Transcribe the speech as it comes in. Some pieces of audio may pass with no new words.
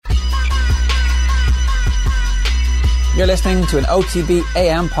You're listening to an OTB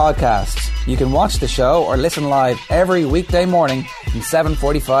AM podcast. You can watch the show or listen live every weekday morning from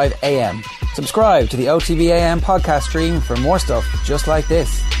 7:45 AM. Subscribe to the OTB AM podcast stream for more stuff just like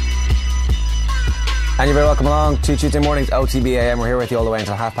this. And you're very welcome along to Tuesday morning's OTB AM. We're here with you all the way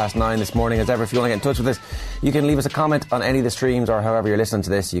until 9:30 this morning. As ever, if you want to get in touch with us, you can leave us a comment on any of the streams, or however you're listening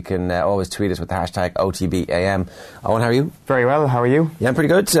to this, you can always tweet us with the hashtag OTB AM. Owen, how are you? Very well, how are you? Yeah, I'm pretty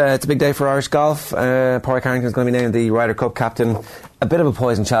good. It's a big day for Irish golf. Pádraig Harrington's going to be named the Ryder Cup captain. A bit of a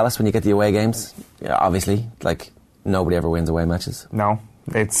poison chalice when you get the away games. Yeah, obviously, like, nobody ever wins away matches. No,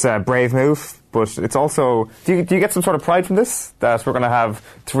 it's a brave move, but it's also... Do you get some sort of pride from this? That we're going to have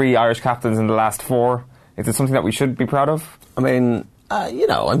 3 Irish captains in the last 4? Is it something that we should be proud of? I mean,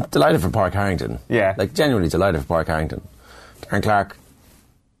 I'm delighted for Pádraig Harrington. Yeah. Like, genuinely delighted for Pádraig Harrington. Darren Clarke,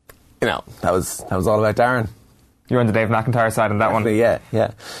 that was all about Darren. You're on the Dave McIntyre side on that one. Yeah.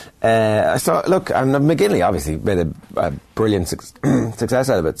 So, look, and McGinley obviously made a brilliant success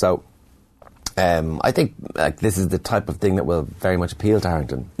out of it, so... I think this is the type of thing that will very much appeal to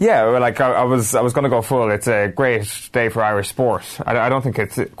Harrington. Yeah, well, I was going to go full. It's a great day for Irish sport. I don't think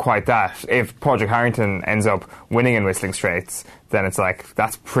it's quite that. If Pádraig Harrington ends up winning in Whistling Straits, then it's like,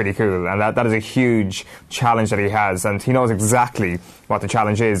 that's pretty cool. And that is a huge challenge that he has, and he knows exactly what the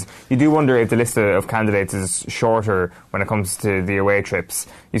challenge is. You do wonder if the list of candidates is shorter when it comes to the away trips.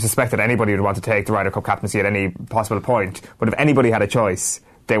 You suspect that anybody would want to take the Ryder Cup captaincy at any possible point, but if anybody had a choice,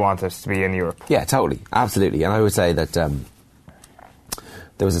 they want it to be in Europe. Yeah, totally. Absolutely. And I would say that there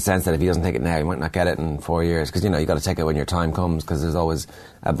was a sense that if he doesn't take it now, he might not get it in 4 years. Because, you got to take it when your time comes, because there's always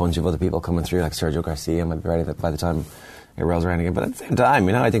a bunch of other people coming through, like Sergio Garcia might be ready by the time it rolls around again. But at the same time,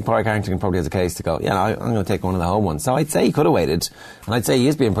 I think Pádraig Harrington probably has a case to go, I'm going to take one of the home ones. So I'd say he could have waited. And I'd say he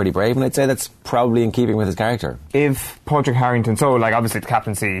is being pretty brave. And I'd say that's probably in keeping with his character. If Pádraig Harrington, so obviously the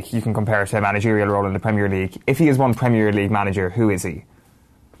captaincy, you can compare it to a managerial role in the Premier League. If he is one Premier League manager, who is he?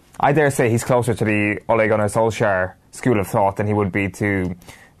 I dare say he's closer to the Ole Gunnar Solskjaer school of thought than he would be to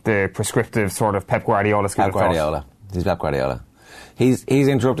the prescriptive sort of Pep Guardiola school of thought. He's Pep Guardiola. He's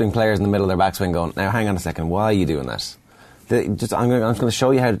interrupting players in the middle of their backswing going, now hang on a second, why are you doing that? I'm just going to show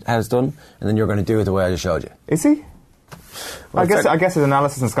you how it's done, and then you're going to do it the way I just showed you. Is he? Well, I guess his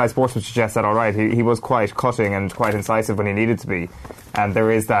analysis on Sky Sports would suggest that, all right, he was quite cutting and quite incisive when he needed to be, and there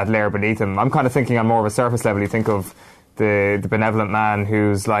is that layer beneath him. I'm kind of thinking on more of a surface level. You think of the benevolent man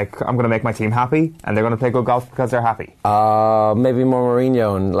who's like, I'm going to make my team happy, and they're going to play good golf because they're happy. Maybe more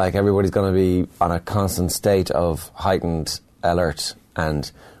Mourinho, and everybody's going to be on a constant state of heightened alert,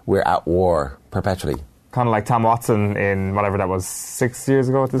 and we're at war perpetually. Kind of like Tom Watson in whatever that was 6 years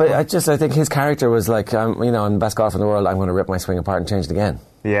ago at this point. I think his character was like, I'm the best golfer in the world, I'm going to rip my swing apart and change it again.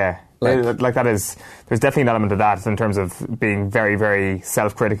 Yeah. That is, there's definitely an element of that in terms of being very, very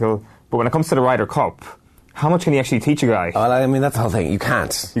self-critical. But when it comes to the Ryder Cup, how much can you actually teach a guy? Well, that's the whole thing. You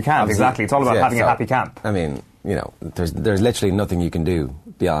can't. You can't, exactly. It's all about having a happy camp. There's literally nothing you can do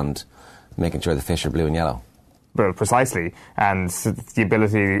beyond making sure the fish are blue and yellow. Well, precisely. And the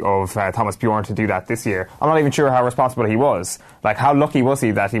ability of Thomas Bjorn to do that this year. I'm not even sure how responsible he was. How lucky was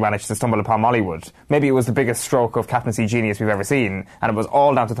he that he managed to stumble upon Mollywood? Maybe it was the biggest stroke of captaincy genius we've ever seen, and it was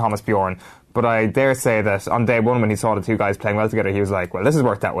all down to Thomas Bjorn. But I dare say that on day one, when he saw the two guys playing well together, he was like, well, this has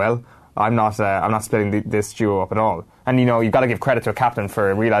worked out well. I'm not splitting this duo up at all. And, you've got to give credit to a captain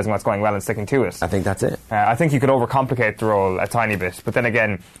for realising what's going well and sticking to it. I think that's it. I think you could overcomplicate the role a tiny bit. But then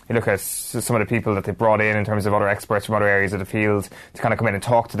again, you look at some of the people that they brought in terms of other experts from other areas of the field to kind of come in and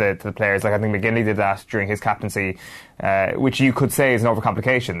talk to the players. I think McGinley did that during his captaincy, which you could say is an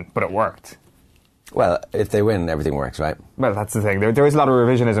overcomplication, but it worked. Well, if they win, everything works, right? Well, that's the thing. There is a lot of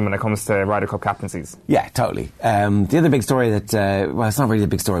revisionism when it comes to Ryder Cup captaincies. Yeah, totally. The other big story that, it's not really a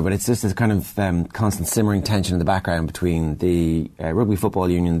big story, but it's just this kind of constant simmering tension in the background between the Rugby Football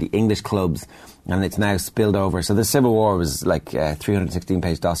Union, the English clubs, and it's now spilled over. So the Civil War was a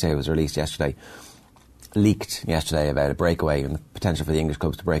 316-page dossier was leaked yesterday about a breakaway and the potential for the English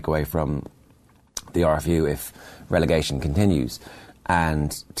clubs to break away from the RFU if relegation continues.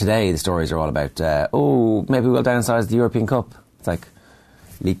 And today the stories are all about, maybe we'll downsize the European Cup. It's like,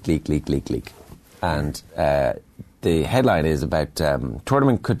 leak. And the headline is about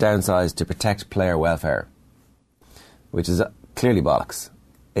tournament could downsize to protect player welfare, which is clearly bollocks.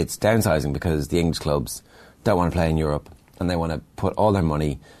 It's downsizing because the English clubs don't want to play in Europe and they want to put all their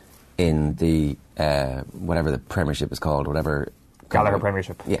money in the, whatever the Premiership is called, whatever. Gallagher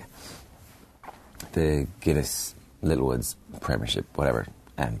Premiership. Yeah. The Guinness Littlewoods Premiership, whatever.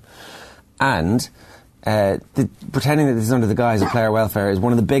 Pretending that this is under the guise of player welfare is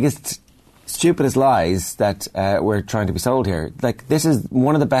one of the biggest, stupidest lies that we're trying to be sold here. This is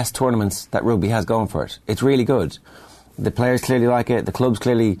one of the best tournaments that rugby has going for it. It's really good. The players clearly like it. The clubs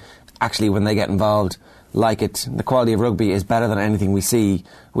clearly, actually, when they get involved, like it. The quality of rugby is better than anything we see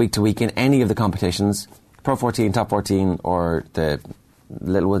week to week in any of the competitions. Pro 14, Top 14, or the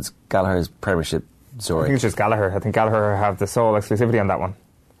Littlewoods Gallagher's Premiership story. I think it's just Gallagher. I think Gallagher have the sole exclusivity on that one.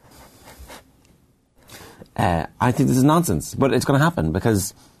 I think this is nonsense, but it's going to happen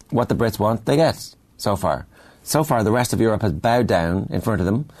because what the Brits want, they get so far. So far, the rest of Europe has bowed down in front of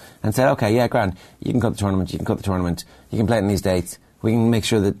them and said, OK, yeah, grand, you can cut the tournament, you can play it in these dates, we can make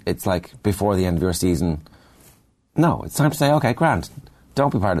sure that it's like before the end of your season. No, it's time to say, OK, grand,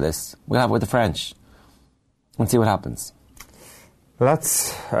 don't be part of this. We'll have it with the French and see what happens. Well,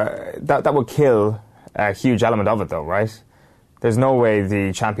 that would kill a huge element of it, though, right? There's no way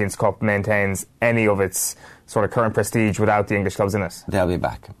the Champions Cup maintains any of its sort of current prestige without the English clubs in it. They'll be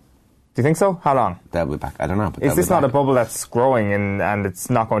back. Do you think so? How long? They'll be back. I don't know. But is this not a bubble that's growing and it's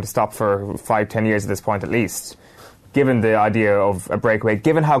not going to stop for 5-10 years at this point at least? Given the idea of a breakaway,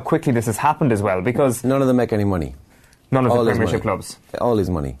 given how quickly this has happened as well, because none of them make any money. None of the Premiership clubs. All lose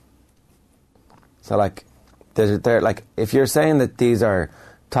money. So, like, they're like, if you're saying that these are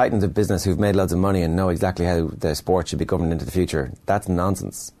titans of business who've made loads of money and know exactly how the sport should be governed into the future, that's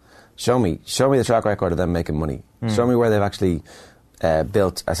nonsense. Show me the track record of them making money. Show me where they've actually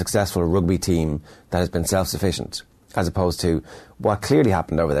built a successful rugby team that has been self-sufficient, as opposed to what clearly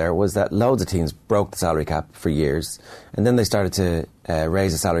happened over there was that loads of teams broke the salary cap for years, and then they started to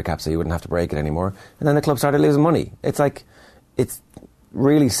raise the salary cap so you wouldn't have to break it anymore, and then the club started losing money. It's like, it's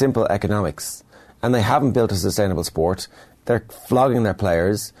really simple economics, and they haven't built a sustainable sport. They're flogging their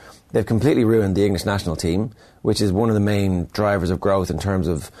players. They've completely ruined the English national team, which is one of the main drivers of growth in terms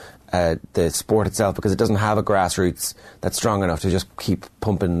of the sport itself, because it doesn't have a grassroots that's strong enough to just keep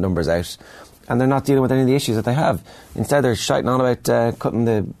pumping numbers out. And they're not dealing with any of the issues that they have. Instead, they're shiting on about cutting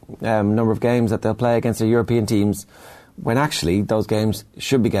the number of games that they'll play against their European teams, when actually those games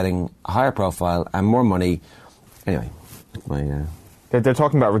should be getting a higher profile and more money. Anyway, they're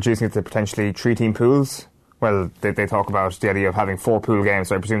talking about reducing it to potentially 3-team pools. Well, they talk about the idea of having 4 pool games,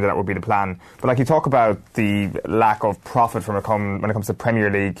 so I presume that would be the plan. But like, you talk about the lack of profit when it comes to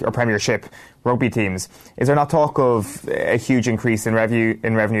Premier League or Premiership rugby teams. Is there not talk of a huge increase in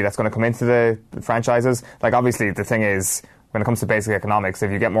revenue that's going to come into the franchises? Like, obviously, the thing is, when it comes to basic economics,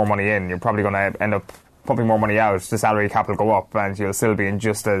 if you get more money in, you're probably going to end up pumping more money out. The salary cap will go up, and you'll still be in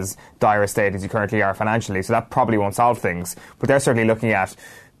just as dire a state as you currently are financially. So that probably won't solve things. But they're certainly looking at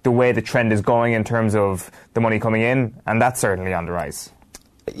the way the trend is going in terms of the money coming in, and that's certainly on the rise.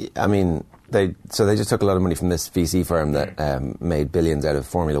 I mean, they just took a lot of money from this VC firm that made billions out of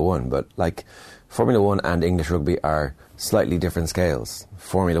Formula 1, but like, Formula 1 and English rugby are slightly different scales.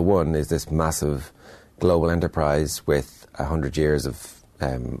 Formula 1 is this massive global enterprise with 100 years of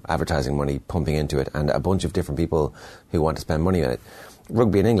advertising money pumping into it and a bunch of different people who want to spend money on it.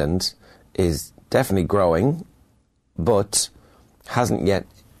 Rugby in England is definitely growing, but hasn't yet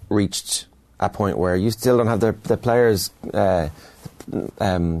reached a point where you still don't have the players. 3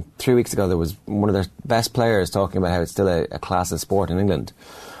 weeks ago, there was one of their best players talking about how it's still a class of sport in England,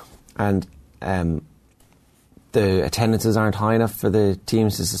 and the attendances aren't high enough for the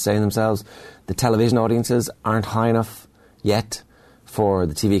teams to sustain themselves. The television audiences aren't high enough yet for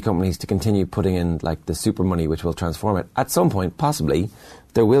the TV companies to continue putting in like the super money which will transform it. At some point, possibly,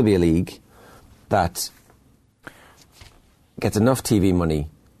 there will be a league that gets enough TV money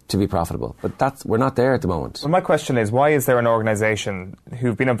to be profitable. But we're not there at the moment. Well, my question is, why is there an organisation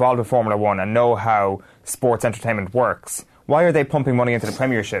who've been involved with Formula 1 and know how sports entertainment works, why are they pumping money into the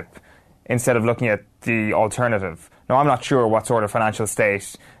Premiership instead of looking at the alternative? Now, I'm not sure what sort of financial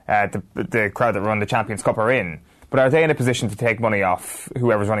state the crowd that run the Champions Cup are in, but are they in a position to take money off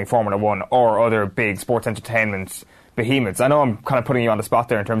whoever's running Formula 1 or other big sports entertainment behemoths? I know I'm kind of putting you on the spot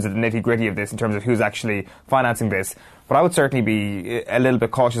there in terms of the nitty-gritty of this, in terms of who's actually financing this, but I would certainly be a little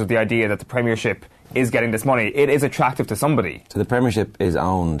bit cautious of the idea that the Premiership is getting this money. It is attractive to somebody. So the Premiership is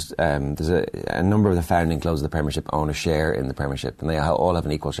owned, there's a number of the founding clubs of the Premiership own a share in the Premiership, and they all have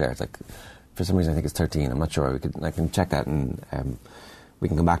an equal share. It's like, for some reason I think it's 13, I'm not sure, I can check that and we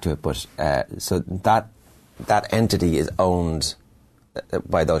can come back to it, but so that entity is owned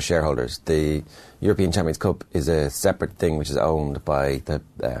by those shareholders. The European Champions Cup is a separate thing which is owned by the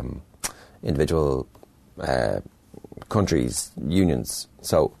individual countries, unions.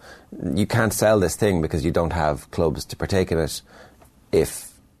 So you can't sell this thing because you don't have clubs to partake in it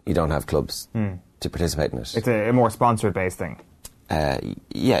if you don't have clubs to participate in it. It's a more sponsor-based thing.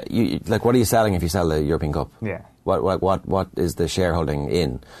 Yeah, like, what are you selling if you sell the European Cup? Yeah. What is the shareholding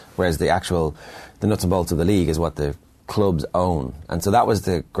in? Whereas the nuts and bolts of the league is what the clubs own. And so that was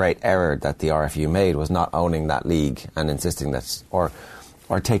the great error that the RFU made, was not owning that league and insisting that, or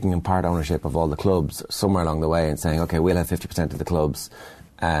taking in part ownership of all the clubs somewhere along the way and saying, okay, we'll have 50% of the clubs,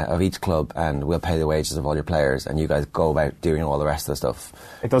 of each club, and we'll pay the wages of all your players, and you guys go about doing all the rest of the stuff.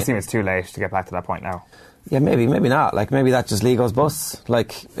 It does seem it's too late to get back to that point now. Yeah, maybe not. Like, maybe that just league goes bust.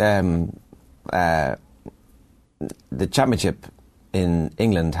 Like, the Championship in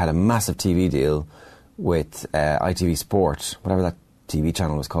England had a massive TV deal with ITV Sport, whatever that TV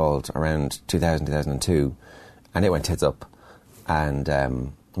channel was called, around 2000, 2002, and it went tits up. And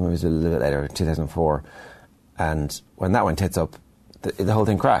it was a little bit later, 2004. And when that went tits up, the whole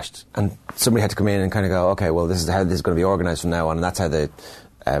thing crashed. And somebody had to come in and kind of go, okay, well, this is how this is going to be organised from now on. And that's how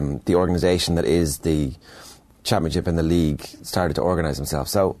the organisation that is the Championship and the league started to organise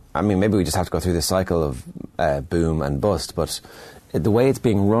themselves. So, I mean, maybe we just have to go through this cycle of boom and bust. But the way it's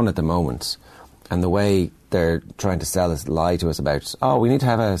being run at the moment, and the way they're trying to sell this lie to us about, oh, we need to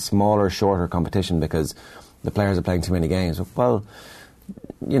have a smaller, shorter competition because the players are playing too many games. Well,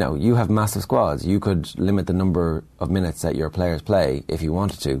 you know, you have massive squads. You could limit the number of minutes that your players play if you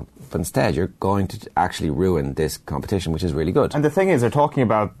wanted to. But instead, you're going to actually ruin this competition, which is really good. And the thing is, they're talking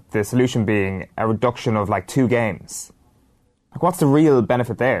about the solution being a reduction of like 2 games. Like, what's the real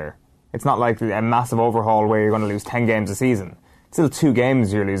benefit there? It's not like a massive overhaul where you're going to lose 10 games a season. It's still 2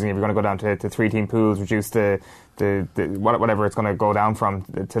 games you're losing if you're going to go down to 3-team pools, reduce the whatever it's going to go down from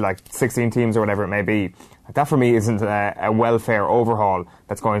to like 16 teams or whatever it may be. Like, that for me isn't a welfare overhaul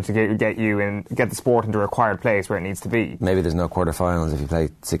that's going to get you and get the sport into a required place where it needs to be. Maybe there's no quarterfinals if you play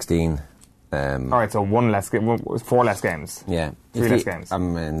 16. All right, so 4 less games. Yeah. 3 less games.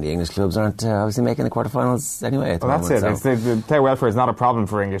 And the English clubs aren't obviously making the quarterfinals anyway at the moment. That's it. The player welfare is not a problem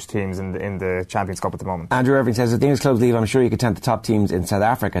for English teams in the Champions Cup at the moment. Andrew Irving says, if the English clubs leave, I'm sure you could tempt the top teams in South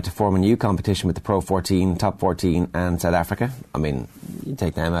Africa to form a new competition with the Pro 14, Top 14 and South Africa. I mean, you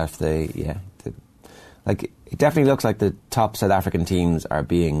take them out of like, it definitely looks like the top South African teams are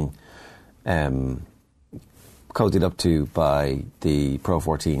being cozied up to by the Pro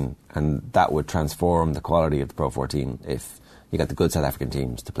 14, and that would transform the quality of the Pro 14 if you got the good South African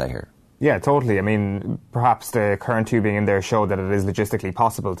teams to play here. Yeah, totally. I mean, perhaps the current 2 being in there show that it is logistically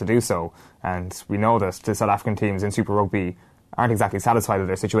possible to do so, and we know that the South African teams in Super Rugby aren't exactly satisfied with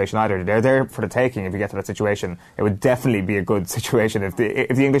their situation either. They're there for the taking if you get to that situation. It would definitely be a good situation if the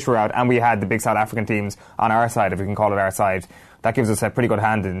English were out and we had the big South African teams on our side, if we can call it our side. That gives us a pretty good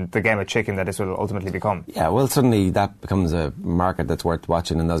hand in the game of chicken that this will ultimately become. Yeah, well, suddenly that becomes a market that's worth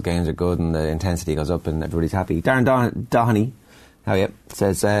watching, and those games are good and the intensity goes up and everybody's happy. Darren Doheny,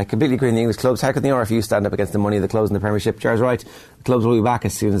 says, completely agree in the English clubs. How can the RFU stand up against the money of the clubs in the Premiership? Jar's right. The clubs will be back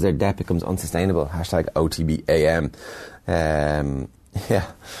as soon as their debt becomes unsustainable. Hashtag OTB AM.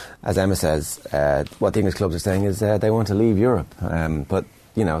 As Emma says, what the English clubs are saying is they want to leave Europe, but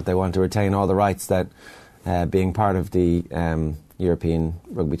you know, they want to retain all the rights that being part of the European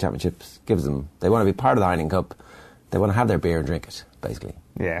Rugby Championships gives them. They want to be part of the Heineken Cup. They want to have their beer and drink it, basically.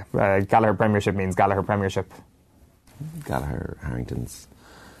 Yeah, Gallagher Premiership means Gallagher Premiership. Gallagher, Harrington's,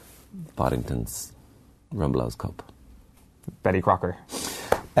 Boddington's, Rumblow's Cup. Betty Crocker.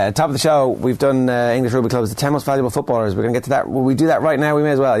 Top of the show, we've done English rugby clubs, the 10 most valuable footballers. We're going to get to that. Will we do that right now? We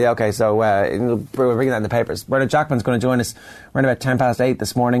may as well. Yeah, okay, so we're bringing that in the papers. Bernard Jackman's going to join us around about 8:10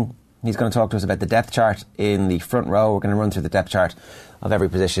 this morning. He's going to talk to us about the depth chart in the front row. We're going to run through the depth chart of every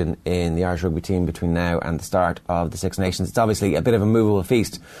position in the Irish rugby team between now and the start of the Six Nations. It's obviously a bit of a movable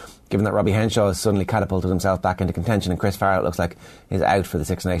feast, given that Robbie Henshaw has suddenly catapulted himself back into contention, and Chris Farrell, it looks like, is out for the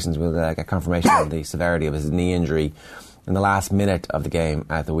Six Nations. We'll get confirmation of the severity of his knee injury in the last minute of the game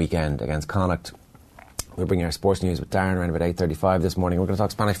at the weekend against Connacht. We'll bring our sports news with Darren around about 8:35 this morning. We're going to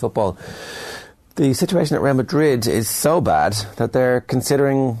talk Spanish football. The situation at Real Madrid is so bad that they're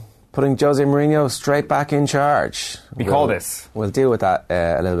considering putting Jose Mourinho straight back in charge. We call this. We'll deal with that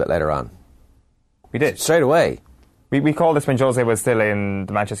a little bit later on. We did. Straight away. We called this when Jose was still in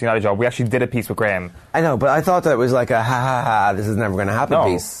the Manchester United job. We actually did a piece with Graham. I know, but I thought that was like a ha, this is never going to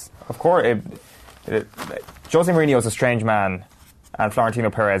happen piece. Of course. Jose Mourinho is a strange man, and Florentino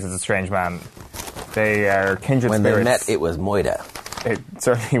Perez is a strange man. They are kindred spirits. When they met, it was Moida. It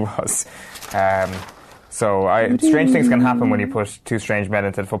certainly was. Strange things can happen when you put 2 strange men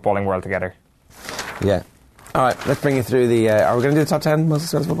into the footballing world together. Yeah. All right, let's bring you through the... are we going to do the top 10 most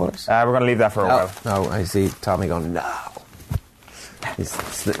successful footballers? We're going to leave that for a while. No, I see Tommy going, no. He's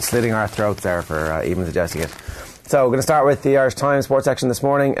slitting our throats there for even suggesting it. So we're going to start with the Irish Times sports section this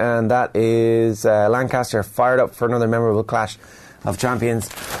morning, and that is Lancaster fired up for another memorable clash of champions.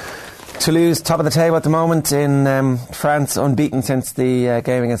 Toulouse, top of the table at the moment in France, unbeaten since the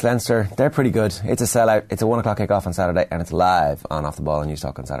game against Leinster. They're pretty good. It's a sellout. It's a 1 o'clock kick-off on Saturday, and it's live on Off the Ball on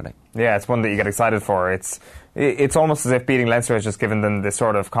Newstalk on Saturday. Yeah, it's one that you get excited for. It's almost as if beating Leinster has just given them the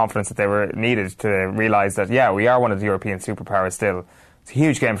sort of confidence that they were needed to realise that, yeah, we are one of the European superpowers still. It's a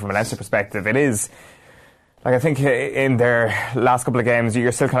huge game from a Leinster perspective. It is. Like, I think in their last couple of games,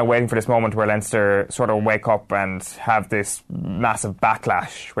 you're still kind of waiting for this moment where Leinster sort of wake up and have this massive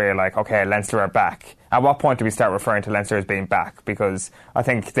backlash where you're like, okay, Leinster are back. At what point do we start referring to Leinster as being back? Because I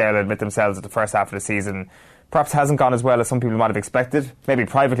think they'll admit themselves that the first half of the season perhaps hasn't gone as well as some people might have expected. Maybe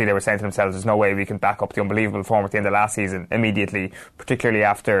privately they were saying to themselves, there's no way we can back up the unbelievable form at the end of last season immediately, particularly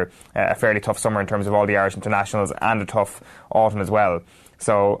after a fairly tough summer in terms of all the Irish internationals and a tough autumn as well.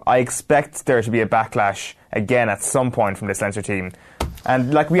 So I expect there to be a backlash again at some point from this Leinster team.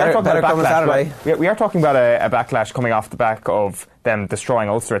 And like we are talking about a backlash. We are talking about a backlash coming off the back of them destroying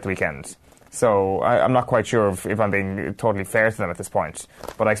Ulster at the weekend. So I'm not quite sure if I'm being totally fair to them at this point.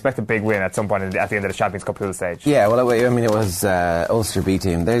 But I expect a big win at some point at the end of the Champions Cup pool stage. Yeah, well, I mean, it was Ulster B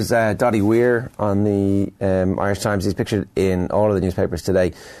team. There's Doddy Weir on the Irish Times. He's pictured in all of the newspapers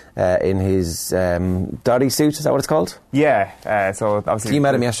today in his Doddy suit. Is that what it's called? Yeah. So obviously, you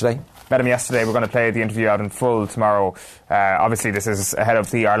met him yesterday. Met him yesterday. We're going to play the interview out in full tomorrow. Obviously, this is ahead of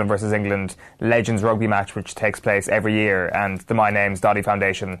the Ireland versus England Legends rugby match, which takes place every year. And the My Name's Doddy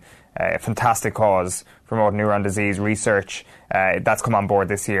Foundation, a fantastic cause promoting neuron disease research, that's come on board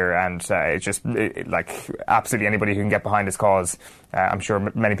this year. And it's just like absolutely anybody who can get behind this cause. I'm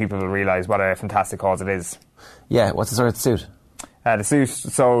sure many people will realise what a fantastic cause it is. Yeah, what's the sort of suit? The suit,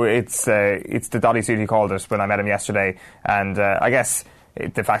 so it's the Doddy suit he called it when I met him yesterday. And I guess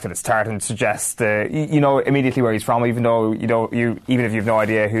the fact that it's tartan suggests you know immediately where he's from, even though even if you've no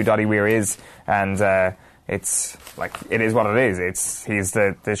idea who Doddy Weir is, and it's like it is what it is. He's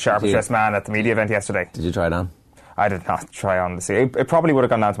the sharpest dressed man at the media event yesterday. Did you try it on? I did not try on the suit. It probably would have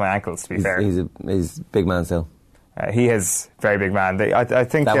gone down to my ankles, to be fair. He's a big man still. He is a very big man. I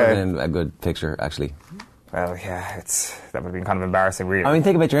think that would have been a good picture, actually. Well, yeah, that would have been kind of embarrassing, really. I mean,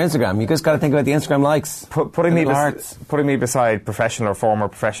 think about your Instagram. You just got to think about the Instagram likes. Putting me beside professional or former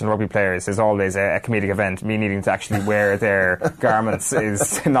professional rugby players is always a comedic event. Me needing to actually wear their garments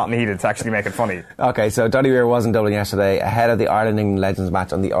is not needed to actually make it funny. Okay, so Doddy Weir was in Dublin yesterday ahead of the Ireland-England Legends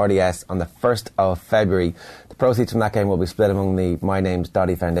match on the RDS on the 1st of February. The proceeds from that game will be split among the My Name's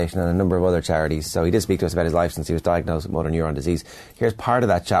Doddy Foundation and a number of other charities. So he did speak to us about his life since he was diagnosed with motor neuron disease. Here's part of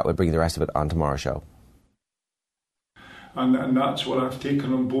that chat. We'll bring the rest of it on tomorrow's show. And that's what I've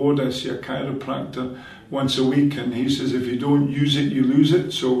taken on board. I see a chiropractor once a week, and he says if you don't use it, you lose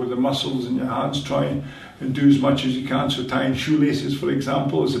it. So with the muscles in your hands, try and do as much as you can. So tying shoelaces, for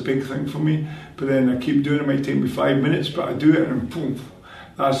example, is a big thing for me. But then I keep doing it. It might take me 5 minutes, but I do it, and boom,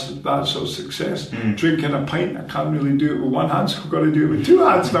 that's sort of success. Drinking a pint, I can't really do it with one hand, so I've got to do it with two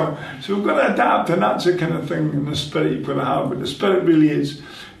hands now. So we've got to adapt, and that's the kind of thing and the spirit you've got to have. But the spirit really is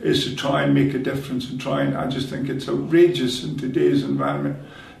to try and make a difference and I just think it's outrageous in today's environment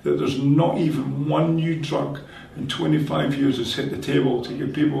that there's not even one new drug in 25 years that's hit the table to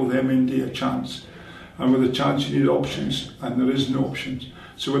give people with MND a chance. And with a chance you need options, and there is no options.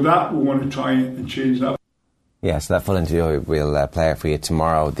 So with that, we want to try and change that. Yeah, so that full interview we'll play it for you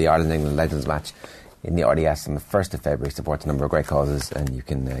tomorrow. The Ireland-England Legends match in the RDS on the 1st of February supports a number of great causes, and you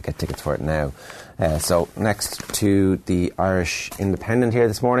can get tickets for it now. So next to the Irish Independent here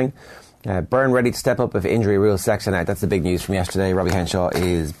this morning. Byrne ready to step up if injury rules section out. That's the big news from yesterday. Robbie Henshaw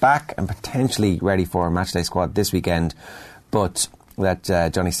is back and potentially ready for a matchday squad this weekend, but that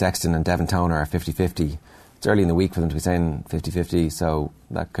Johnny Sexton and Devin Toner are 50-50. It's early in the week for them to be saying 50-50, so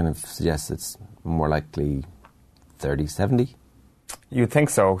that kind of suggests it's more likely 30-70. You'd think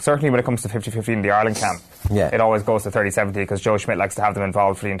so. Certainly when it comes to 50-50 in the Ireland camp, it always goes to 30-70 because Joe Schmidt likes to have them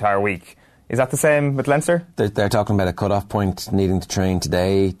involved for the entire week. Is that the same with Leinster? They're talking about a cut-off point needing to train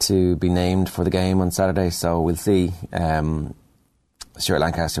today to be named for the game on Saturday, so we'll see. Stuart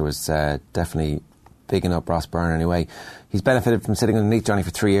Lancaster was definitely bigging up Ross Byrne anyway. He's benefited from sitting underneath Johnny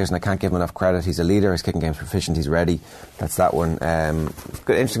for 3 years, and I can't give him enough credit. He's a leader, his kicking game's proficient, he's ready. That's that one.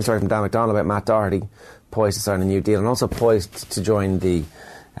 Good interesting story from Dan McDonald about Matt Doherty, poised to sign a new deal, and also poised to join the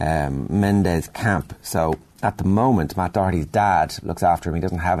Mendes camp. So at the moment, Matt Doherty's dad looks after him. He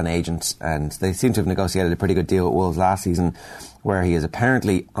doesn't have an agent, and they seem to have negotiated a pretty good deal with Wolves last season, where he is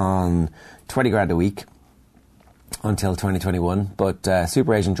apparently on 20 grand a week until 2021. But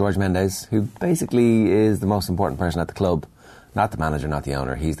super agent George Mendes, who basically is the most important person at the club, not the manager, not the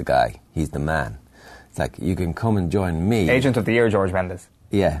owner, he's the guy, he's the man. It's like, you can come and join me. Agent of the year, George Mendes.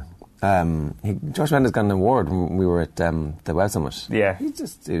 Yeah. George Mendes got an award when we were at the Web Summit. Yeah.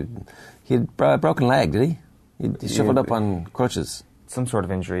 He had a broken leg, did he? He shuffled up on crutches. Some sort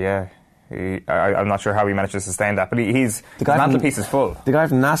of injury, yeah. I'm not sure how he managed to sustain that, but his mantelpiece is full. The guy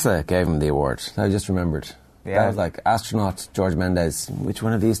from NASA gave him the award. I just remembered. Yeah. That was like astronaut George Mendes. Which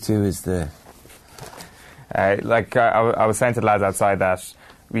one of these two is the... I was saying to the lads outside that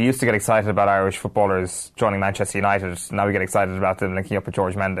we used to get excited about Irish footballers joining Manchester United. Now we get excited about them linking up with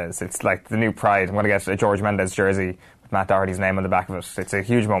George Mendes. It's like the new pride. I'm going to get a George Mendes jersey with Matt Doherty's name on the back of it. It's a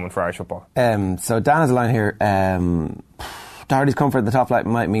huge moment for Irish football. So Dan has a line here. Doherty's comfort at the top flight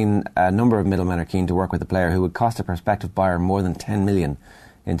might mean a number of middlemen are keen to work with a player who would cost a prospective buyer more than 10 million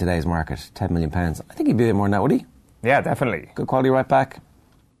in today's market. £10 million. I think he'd be a bit more than that, would he? Yeah, definitely. Good quality right back.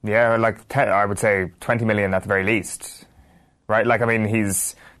 Yeah, I would say 20 million at the very least. Right?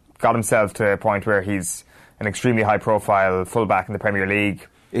 He's got himself to a point where he's an extremely high-profile fullback in the Premier League.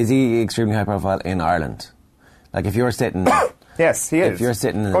 Is he extremely high-profile in Ireland? Like, if you're sitting... Yes, he is. If you're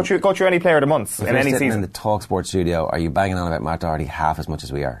sitting... Go through any player of the month in any season. If you're sitting in the TalkSport studio, are you banging on about Matt Doherty half as much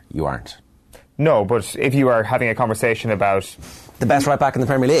as we are? You aren't. No, but if you are having a conversation about... The best right back in the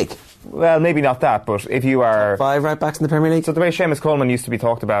Premier League? Well, maybe not that, but if you are... 5 right backs in the Premier League? So the way Seamus Coleman used to be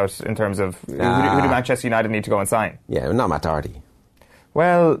talked about in terms of who do Manchester United need to go and sign? Yeah, not Matt Doherty.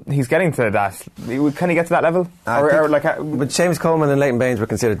 Well, he's getting to that. Can he get to that level? But Seamus Coleman and Leighton Baines were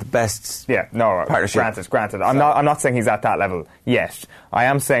considered the best. Yeah, no, partnership. Granted. I'm not saying he's at that level yet. I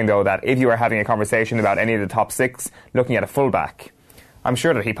am saying though that if you are having a conversation about any of the top 6, looking at a fullback, I'm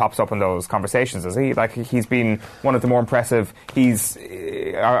sure that he pops up in those conversations, is he? He's been one of the more impressive. He's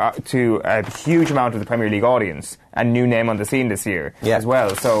to a huge amount of the Premier League audience, a new name on the scene this year as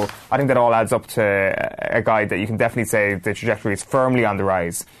well. So I think that all adds up to a guy that you can definitely say the trajectory is firmly on the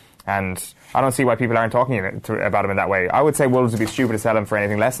rise. And I don't see why people aren't talking about him in that way. I would say Wolves would be stupid to sell him for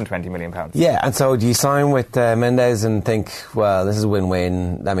anything less than £20 million. Yeah, and so do you sign with Mendes and think, well, this is a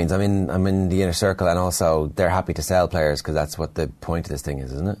win-win? That means I'm in the inner circle, and also they're happy to sell players because that's what the point of this thing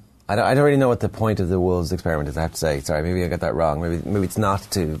is, isn't it? I don't really know what the point of the Wolves experiment is, I have to say. Sorry, maybe I got that wrong. Maybe it's not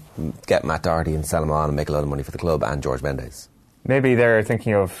to get Matt Doherty and sell him on and make a lot of money for the club and George Mendes. Maybe they're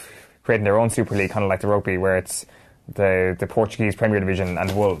thinking of creating their own Super League, kind of like the rugby, where it's the Portuguese Premier Division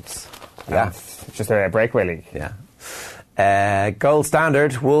and Wolves. Yeah. It's just a breakaway league. Yeah. Goal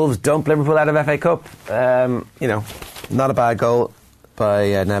standard. Wolves dump Liverpool out of FA Cup. Not a bad goal by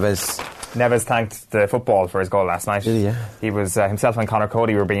Neves. Neves thanked the football for his goal last night. Really, yeah. He was himself and Conor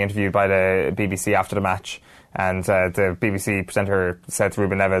Cody were being interviewed by the BBC after the match, and the BBC presenter said to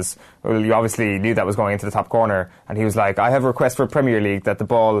Ruben Neves, well, you obviously knew that was going into the top corner, and he was like, I have a request for Premier League that the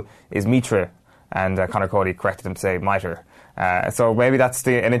ball is Mitra, and Conor Cody corrected him to say Mitre. So maybe that's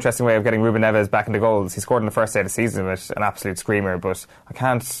an interesting way of getting Ruben Neves back into goals. He scored in the first day of the season with an absolute screamer, but I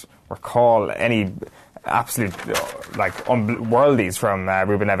can't recall any absolute worldies from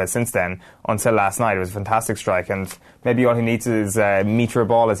Ruben Neves since then until last night. It was a fantastic strike, and maybe all he needs is a metre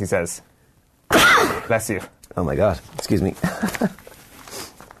ball, as he says. Bless you. Oh my God, excuse me.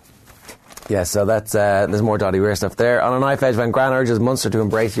 Yeah, so that's there's more Doddy Weir stuff there. On a knife edge, Van Gran urges Munster to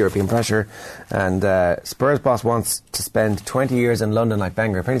embrace European pressure, and Spurs boss wants to spend 20 years in London like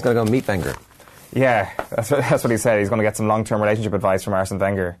Wenger. Apparently he's going to go meet Wenger. Yeah, that's what he said. He's going to get some long-term relationship advice from Arsene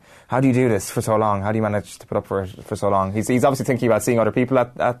Wenger. How do you do this for so long? How do you manage to put up for so long? He's obviously thinking about seeing other people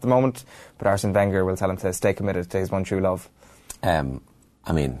at the moment, but Arsene Wenger will tell him to stay committed to his one true love.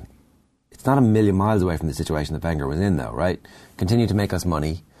 It's not a million miles away from the situation that Wenger was in, though, right? Continue to make us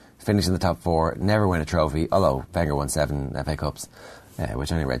money, finish in the top 4, never win a trophy, although Wenger won 7 FA Cups, which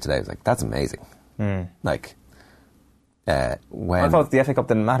I only read today. I was like, that's amazing. When I thought the FA Cup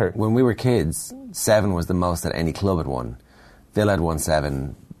didn't matter. When we were kids, 7 was the most that any club had won. Villa had won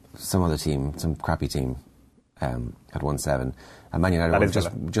 7, some other team, some crappy team had won 7, and Man United were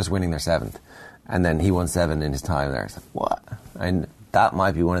just winning their 7th. And then he won 7 in his time there. It's like, what? And that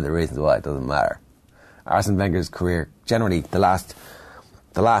might be one of the reasons why it doesn't matter. Arsene Wenger's career, generally the last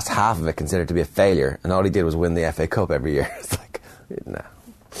half of it considered to be a failure, and all he did was win the FA Cup every year. It's like, no.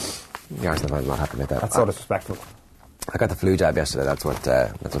 The Arsenal fans are not happy with that. That's so disrespectful. I got the flu jab yesterday. That's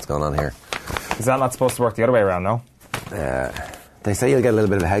what's going on here. Is that not supposed to work the other way around, no? They say you'll get a little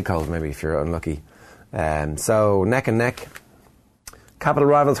bit of a head cold maybe if you're unlucky. So neck and neck. Capital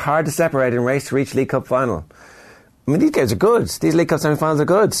rivals hard to separate in race to reach League Cup final. I mean, these games are good. These League Cup semi-finals are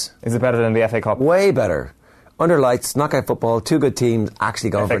good. Is it better than the FA Cup? Way better. Under lights, knockout football, 2 good teams actually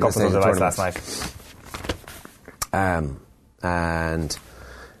going for the same tournament. Last night. And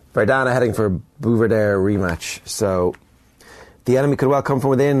Verdana heading for a Bouverdere rematch. So The enemy could well come from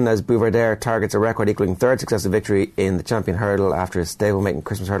within as Bouvardere targets a record equalling third successive victory in the champion hurdle after his stablemate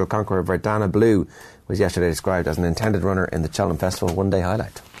Christmas hurdle conqueror Verdana Blue was yesterday described as an intended runner in the Cheltenham Festival one-day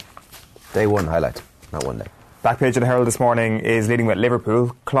highlight. Day one highlight, not one day. Back page of the Herald this morning is leading with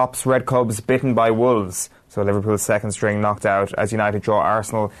Liverpool. Klopp's Red Cubs bitten by Wolves. So Liverpool's second string knocked out as United draw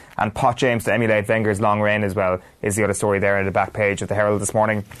Arsenal, and Poch aims to emulate Wenger's long reign as well, is the other story there in the back page of the Herald this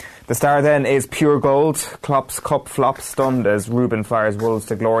morning. The Star then is pure gold. Klopp's cup flop stunned as Ruben fires Wolves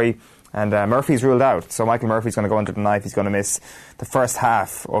to glory. And Murphy's ruled out, so Michael Murphy's going to go under the knife. He's going to miss the first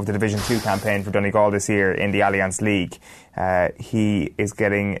half of the Division 2 campaign for Donegal this year in the Allianz League. He is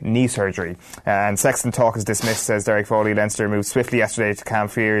getting knee surgery. And Sexton talk is dismissed, says Derek Foley. Leinster moved swiftly yesterday to calm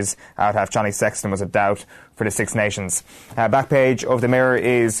fears. Out half Johnny Sexton was a doubt for the Six Nations. Back page of the Mirror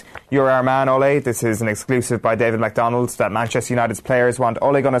is You're Our Man, Ole. This is an exclusive by David MacDonald that Manchester United's players want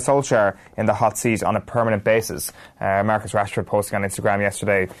Ole Gunnar Solskjaer in the hot seat on a permanent basis. Marcus Rashford posting on Instagram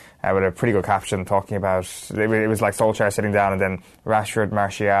yesterday with a pretty good caption talking about it was like Solskjaer sitting down and then Rashford,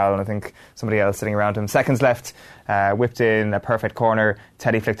 Martial and I think somebody else sitting around him. Seconds left, whipped in a perfect corner,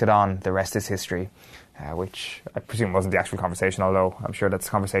 Teddy flicked it on, the rest is history. Which I presume wasn't the actual conversation, although I'm sure that's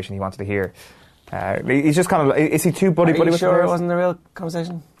the conversation he wanted to hear. He's just kind of, is he too buddy with the sure players? It wasn't the real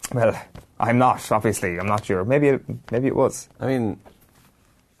conversation? Well, I'm not, obviously. I'm not sure. Maybe it was. I mean,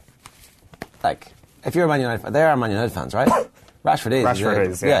 like, if you're a Man United fan, they are Man United fans, right? Rashford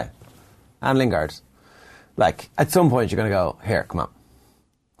is, yeah. And Lingard. Like, at some point you're going to go, here, come on.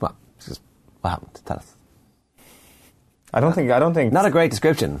 Just, what happened? Tell us. I don't think... Not a great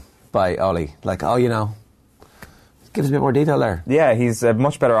description by Ollie. Like, give us a bit more detail there. Yeah, he's a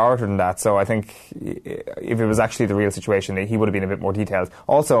much better orator than that, so I think if it was actually the real situation, he would have been a bit more detailed.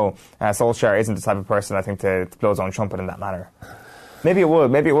 Also, Solskjaer isn't the type of person, I think, to blow his own trumpet in that manner. Maybe it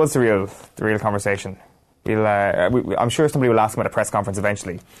was the real conversation. I'm sure somebody will ask him at a press conference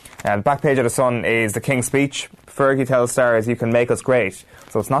eventually. The back page of the Sun is the King's speech. Fergie tells stars, you can make us great.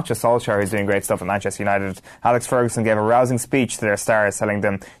 So it's not just Solskjaer who's doing great stuff at Manchester United. Alex Ferguson gave a rousing speech to their stars telling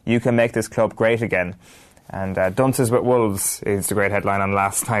them, you can make this club great again. And Dunces with Wolves is the great headline on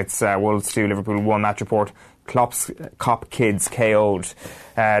last night's Wolves 2 Liverpool 1 match report. Klopp's Cop Kids KO'd.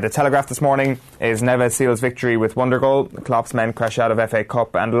 The Telegraph this morning is Neves seals victory with wonder goal. Klopp's men crash out of FA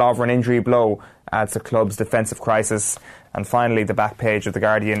Cup and Lovren injury blow adds to club's defensive crisis. And finally, the back page of The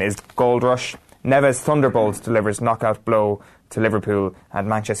Guardian is Gold Rush. Neves Thunderbolt delivers knockout blow to Liverpool, and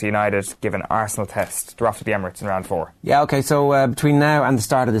Manchester United give an Arsenal test. They're off to the Emirates in round 4. Yeah, OK, so between now and the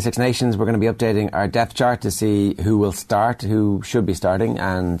start of the Six Nations, we're going to be updating our depth chart to see who will start, who should be starting,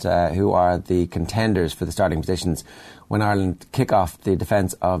 and who are the contenders for the starting positions when Ireland kick off the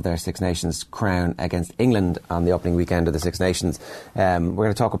defence of their Six Nations crown against England on the opening weekend of the Six Nations. We're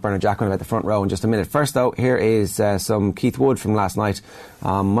going to talk with Bernard Jackman about the front row in just a minute. First, though, here is some Keith Wood from last night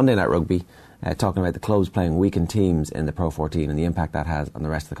on Monday Night Rugby, talking about the clubs playing weakened teams in the Pro 14 and the impact that has on the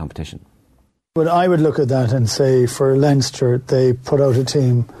rest of the competition. But I would look at that and say for Leinster, they put out a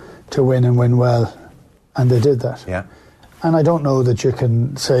team to win and win well, and they did that. Yeah. And I don't know that you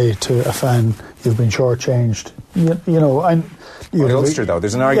can say to a fan, you've been shortchanged. By Ulster, though,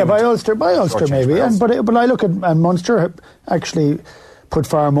 there's an argument. Yeah, by Ulster maybe. But I look at Munster actually put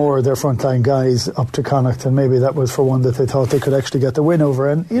far more of their frontline guys up to Connacht, and maybe that was for one that they thought they could actually get the win over.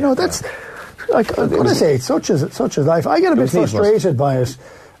 And that's like I'm going to say, such is life. I get a bit frustrated by it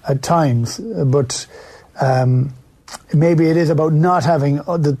at times, but maybe it is about not having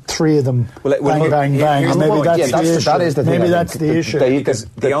the three of them bang. Maybe that's the issue. Because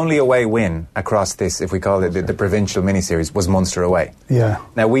the only away win across this, if we call it the provincial mini-series, was Munster away. Yeah.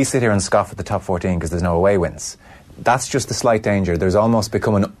 Now, we sit here and scoff at the top 14 because there's no away wins. That's just a slight danger. There's almost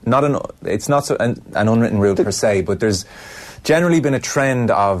become an unwritten rule per se, but there's generally been a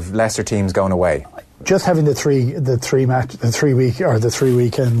trend of lesser teams going away. Just having the three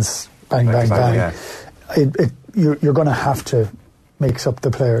weekends bang. Yeah. You're going to have to mix up the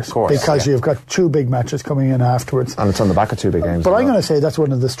players, of course, because you've got two big matches coming in afterwards, and it's on the back of two big games. But I'm going to say that's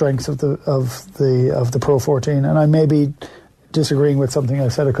one of the strengths of the Pro 14, and I may be disagreeing with something I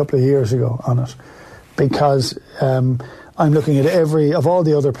said a couple of years ago on it, because I'm looking at of all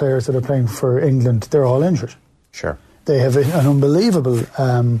the other players that are playing for England, they're all injured. Sure. They have an unbelievable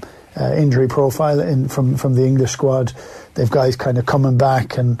injury profile from the English squad. They've guys kind of coming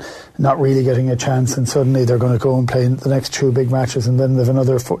back and not really getting a chance, and suddenly they're going to go and play the next two big matches, and then they've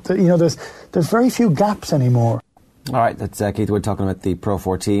another there's very few gaps anymore. All right, that's Keith Wood talking about the Pro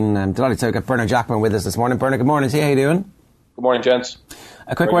 14. I'm delighted to have Bernard Jackman with us this morning. Bernard, good morning. See how you doing? Good morning, gents.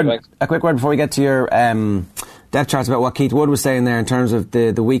 A quick word before we get to your depth charts about what Keith Wood was saying there in terms of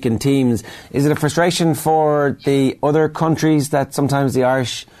the weakened teams. Is it a frustration for the other countries that sometimes the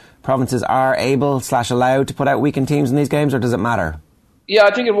Irish provinces are able/allowed to put out weakened teams in these games, or does it matter? Yeah,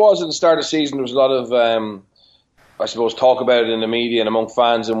 I think it was at the start of the season. There was a lot of, I suppose, talk about it in the media and among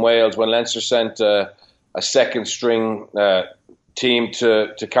fans in Wales when Leinster sent a second string team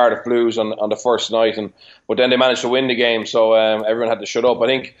to Cardiff Blues on the first night, but then they managed to win the game, so everyone had to shut up. I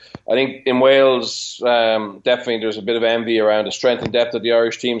think in Wales, definitely there's a bit of envy around the strength and depth that the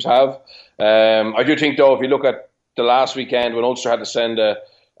Irish teams have. I do think, though, if you look at the last weekend when Ulster had to send a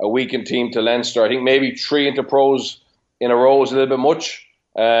weakened team to Leinster, I think maybe 3 inter-pros in a row is a little bit much.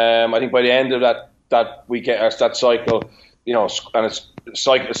 I think by the end of that weekend, that cycle, and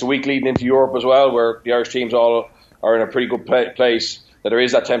it's a week leading into Europe as well, where the Irish teams all are in a pretty good place, that there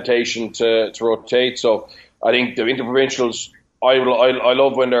is that temptation to rotate. So I think the interprovincials, I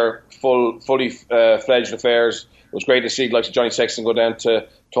love when they're fully fledged affairs. It was great to see like Johnny Sexton go down to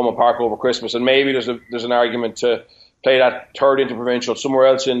Thomond Park over Christmas, and maybe there's an argument to play that third interprovincial somewhere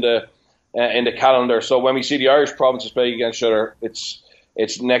else in the calendar. So when we see the Irish provinces play against each other,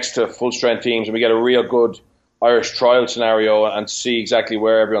 it's next to full strength teams, and we get a real good Irish trial scenario and see exactly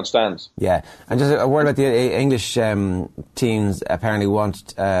where everyone stands. Yeah, and just a word about the English teams apparently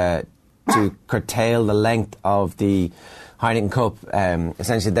want to curtail the length of the Heineken Cup.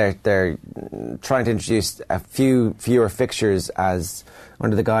 Essentially, they're trying to introduce a fewer fixtures as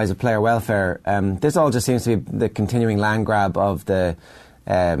under the guise of player welfare. This all just seems to be the continuing land grab of the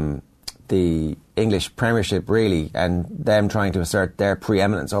English Premiership, really, and them trying to assert their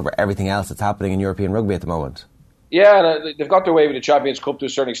preeminence over everything else that's happening in European rugby at the moment. Yeah, and they've got their way with the Champions Cup to a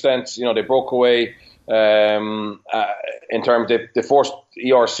certain extent. They broke away in terms they forced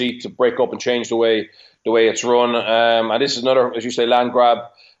ERC to break up and change the way it's run. And this is another, as you say, land grab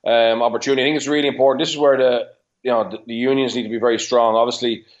opportunity. I think it's really important. This is where the unions need to be very strong.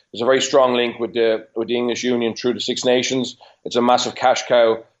 Obviously, there's a very strong link with the English Union through the Six Nations. It's a massive cash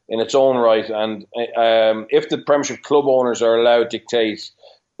cow in its own right, and if the Premiership club owners are allowed to dictate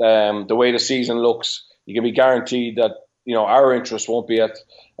the way the season looks, you can be guaranteed that our interests won't be high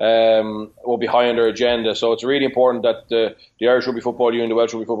on their agenda. So it's really important that the Irish Rugby Football Union, the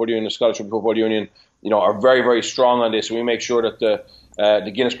Welsh Rugby Football Union, the Scottish Rugby Football Union, are very, very strong on this. And we make sure that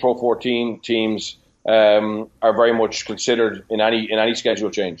the Guinness Pro 14 teams are very much considered in any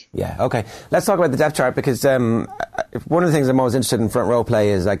schedule change. Yeah, okay. Let's talk about the depth chart, because one of the things I'm always interested in front row play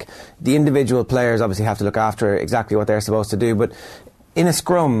is like the individual players obviously have to look after exactly what they're supposed to do, but in a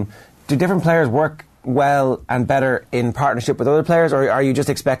scrum, do different players work well and better in partnership with other players, or are you just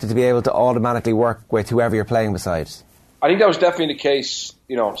expected to be able to automatically work with whoever you're playing beside? I think that was definitely the case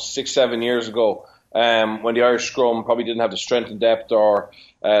 6-7 years ago, when the Irish scrum probably didn't have the strength and depth or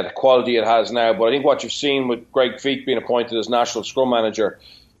the quality it has now. But I think what you've seen with Greg Feek being appointed as national scrum manager,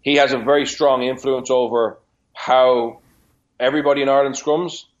 he has a very strong influence over how everybody in Ireland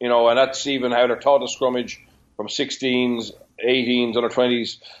scrums, and that's even how they're taught to scrummage from 16s, 18s, under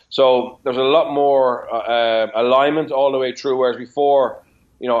 20s. So there's a lot more alignment all the way through, whereas before,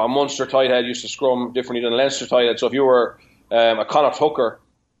 a Munster tighthead used to scrum differently than a Leinster tighthead. So if you were a Connacht hooker,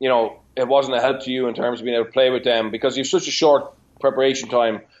 it wasn't a help to you in terms of being able to play with them, because you have such a short preparation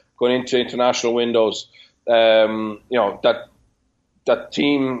time going into international windows. That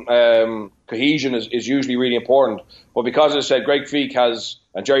team cohesion is usually really important. But because, as I said, Greg Feek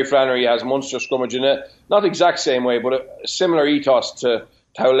and Jerry Flannery has Munster scrummage in it, not the exact same way, but a similar ethos to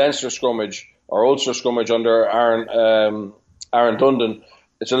how Leinster scrummage or Ulster scrummage under Aaron Dundon.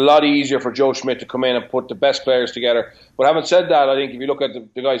 It's a lot easier for Joe Schmidt to come in and put the best players together. But having said that, I think if you look at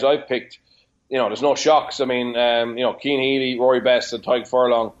the guys I've picked, there's no shocks. I mean, Cian Healy, Rory Best and Tyke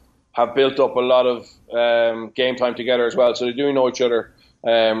Furlong have built up a lot of game time together as well. So they do know each other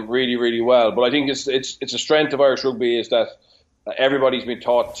really, really well. But I think it's a strength of Irish rugby is that everybody's been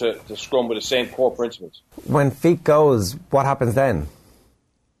taught to scrum with the same core principles. When Feek goes, what happens then?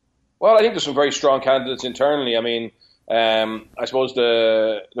 Well, I think there's some very strong candidates internally. I mean, I suppose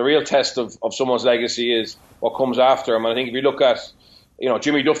the real test of someone's legacy is what comes after him. And I think if you look at,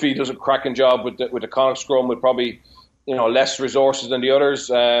 Jimmy Duffy does a cracking job with the Connacht scrum with probably, less resources than the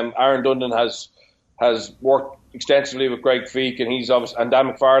others. Aaron Dundon has worked extensively with Greg Feek, and Dan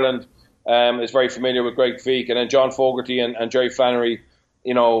McFarland is very familiar with Greg Feek, and then John Fogarty and Jerry Flannery,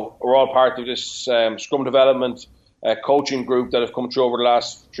 are all part of this scrum development coaching group that have come through over the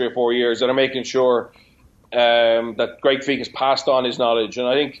last 3 or 4 years that are making sure that Greg Feek has passed on his knowledge. And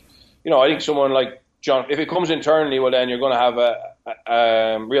I think someone like John, if it comes internally, well then you're going to have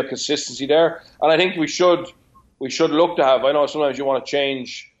a real consistency there. And I think we should look to have. I know sometimes you want to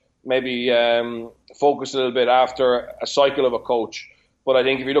change focus a little bit after a cycle of a coach. But I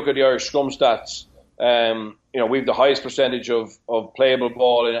think if you look at the Irish scrum stats, we've the highest percentage of playable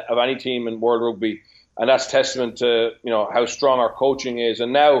ball of any team in World Rugby, and that's testament to how strong our coaching is,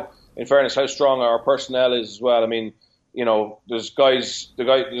 and now, in fairness, how strong our personnel is as well. I mean, there's guys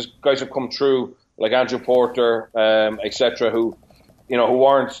who've come through like Andrew Porter, etc., who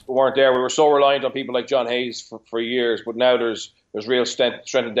weren't there. We were so reliant on people like John Hayes for years, but now there's real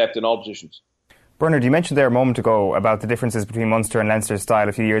strength and depth in all positions. Bernard, you mentioned there a moment ago about the differences between Munster and Leinster's style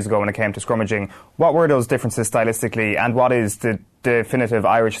a few years ago when it came to scrummaging. What were those differences stylistically, and what is the definitive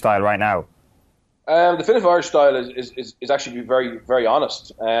Irish style right now? The definitive Irish style is actually very, very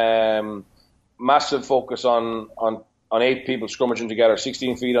honest. Massive focus on 8 people scrummaging together,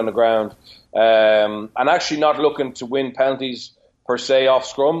 16 feet on the ground, and actually not looking to win penalties per se off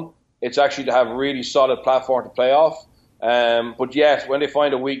scrum. It's actually to have a really solid platform to play off. But yet, when they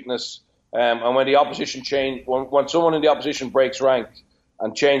find a weakness, and when the opposition when someone in the opposition breaks rank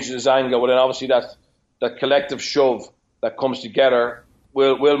and changes his angle, well, then obviously that collective shove that comes together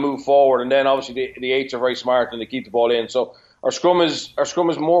will move forward. And then obviously the 8s are very smart and they keep the ball in. So our scrum is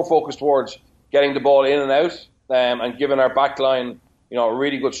more focused towards getting the ball in and out, and giving our back line a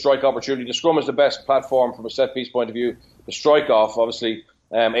really good strike opportunity. The scrum is the best platform from a set piece point of view. The strike off, obviously,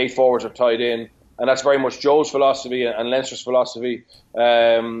 8 forwards are tied in. And that's very much Joe's philosophy and Leinster's philosophy.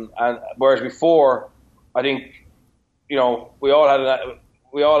 And whereas before, I think, we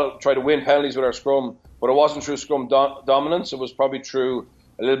all tried to win penalties with our scrum, but it wasn't through scrum dominance. It was probably through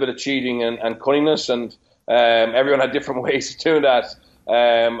a little bit of cheating and cunningness, and everyone had different ways of doing that.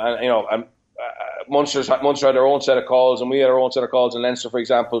 Munster had their own set of calls, and we had our own set of calls in Leinster, for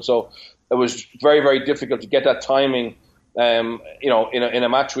example. So it was very, very difficult to get that timing. In a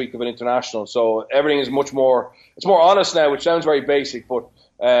match week of an international, so everything is it's more honest now, which sounds very basic, but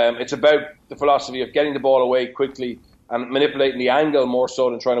it's about the philosophy of getting the ball away quickly and manipulating the angle more so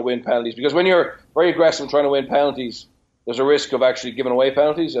than trying to win penalties. Because when you're very aggressive trying to win penalties, there's a risk of actually giving away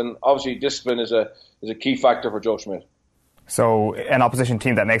penalties, and obviously discipline is a key factor for Joe Schmidt. So an opposition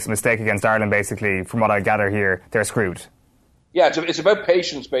team that makes a mistake against Ireland, basically, from what I gather here, they're screwed. Yeah, it's about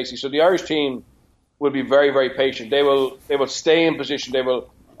patience, basically. So the Irish team will be very, very patient. They will stay in position. They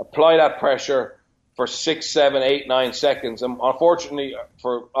will apply that pressure for 6, 7, 8, 9 seconds. And unfortunately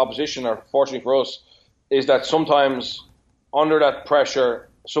for opposition, or fortunately for us, is that sometimes under that pressure,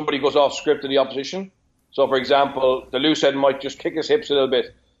 somebody goes off script to the opposition. So, for example, the loose head might just kick his hips a little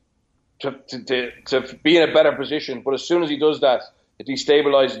bit to be in a better position. But as soon as he does that, it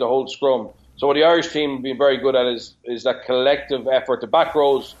destabilises the whole scrum. So what the Irish team have been very good at is that collective effort. The back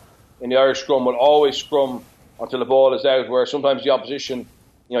rows in the Irish scrum will always scrum until the ball is out, where sometimes the opposition,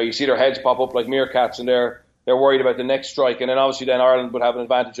 you see their heads pop up like meerkats, and they're worried about the next strike. And then obviously Ireland would have an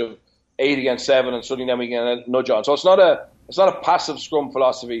advantage of 8 against 7, and suddenly then we get a nudge on. So it's not a passive scrum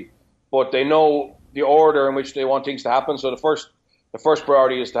philosophy, but they know the order in which they want things to happen. So the first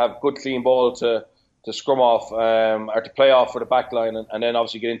priority is to have good clean ball to scrum off, or to play off for the back line, and then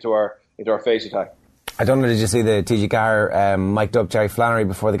obviously get into our face attack. I don't know, did you see the TG Carr mic'd up Jerry Flannery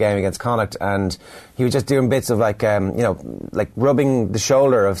before the game against Connacht, and he was just doing bits of like rubbing the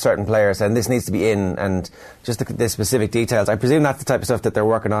shoulder of certain players, and this needs to be in, and just the specific details. I presume that's the type of stuff that they're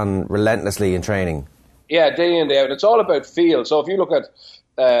working on relentlessly in training. Yeah, day in, day out. It's all about feel. So if you look at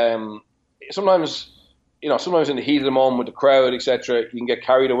sometimes in the heat of the moment with the crowd, etc., you can get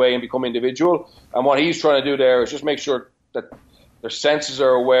carried away and become individual. And what he's trying to do there is just make sure that their senses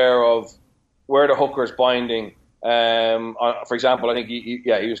are aware of where the hooker is binding. For example, I think he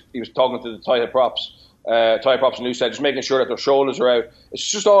was talking to the tie props and loose head, just making sure that their shoulders are out. It's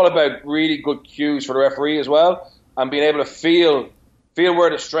just all about really good cues for the referee as well, and being able to feel where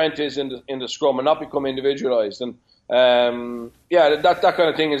the strength is in the scrum and not become individualised. And that kind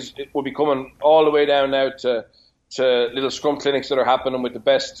of thing will be coming all the way down now to little scrum clinics that are happening with the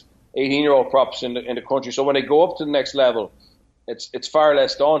best 18-year-old props in the country. So when they go up to the next level, it's far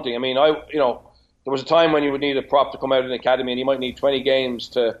less daunting. I mean, there was a time when you would need a prop to come out of an academy, and you might need 20 games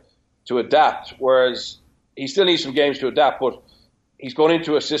to adapt, whereas he still needs some games to adapt, but he's going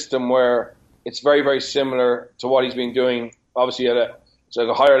into a system where it's very, very similar to what he's been doing, obviously at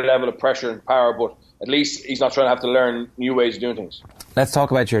a higher level of pressure and power, but at least he's not trying to have to learn new ways of doing things. Let's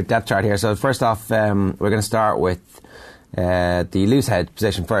talk about your depth chart here. So first off, we're going to start with the loose head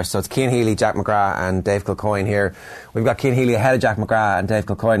position first. So it's Cian Healy, Jack McGrath and Dave Kilcoyne here. We've got Cian Healy ahead of Jack McGrath and Dave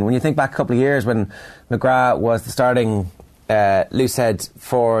Kilcoyne. When you think back a couple of years when McGrath was the starting loose head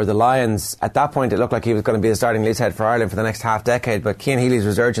for the Lions, at that point it looked like he was going to be the starting loose head for Ireland for the next half decade, but Cian Healy's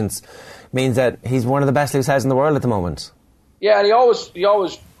resurgence means that he's one of the best loose heads in the world at the moment. Yeah, and he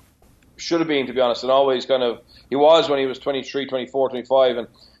always should have been, to be honest, and always he was when he was 23, 24, 25, and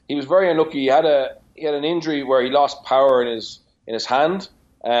he was very unlucky. He had an injury where he lost power in his hand,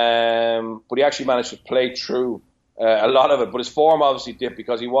 but he actually managed to play through a lot of it. But his form obviously dipped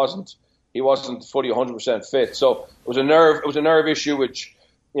because he wasn't fully 100% fit. So it was a nerve issue, which,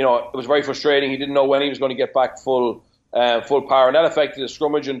 it was very frustrating. He didn't know when he was going to get back full power, and that affected his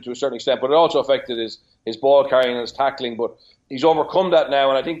scrummaging to a certain extent, but it also affected his ball carrying and his tackling. But he's overcome that now,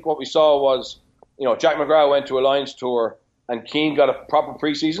 and I think what we saw was, Jack McGrath went to a Lions tour, and Keane got a proper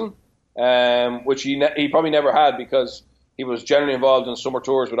pre-season, which he probably never had because he was generally involved in summer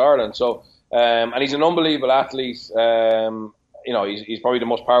tours with Ireland. So, and he's an unbelievable athlete. He's probably the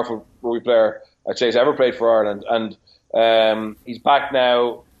most powerful rugby player I'd say has ever played for Ireland, and he's back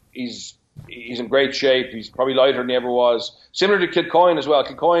now. He's in great shape. He's probably lighter than he ever was. Similar to Kilcoyne as well.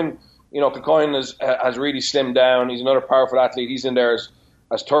 Kilcoyne has really slimmed down. He's another powerful athlete. He's in there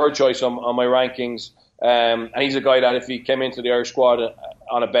as third choice on my rankings. And he's a guy that if he came into the Irish squad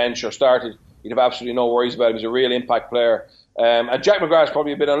on a bench or started, you'd have absolutely no worries about him. He's a real impact player. And Jack McGrath's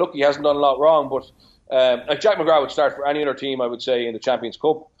probably a bit unlucky. He hasn't done a lot wrong, but Jack McGrath would start for any other team, I would say, in the Champions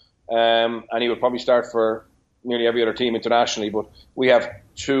Cup. And he would probably start for nearly every other team internationally. But we have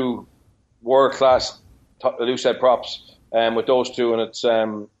two world-class loosehead props with those two, and it's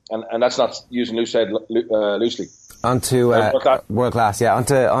and that's not using loosehead loosely. Onto world class, yeah.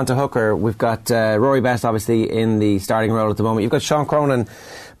 Onto hooker, we've got Rory Best obviously in the starting role at the moment. You've got Sean Cronin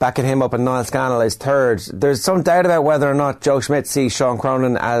backing him up, and Niall Scannell is third. There's some doubt about whether or not Joe Schmidt sees Sean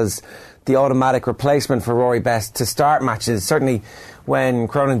Cronin as the automatic replacement for Rory Best to start matches. Certainly when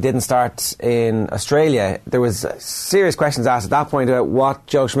Cronin didn't start in Australia, there was serious questions asked at that point about what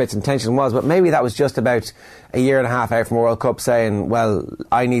Joe Schmidt's intention was, but maybe that was just about a year and a half out from a World Cup saying, well,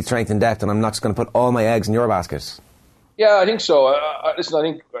 I need strength and depth and I'm not just going to put all my eggs in your basket. Yeah, I think so.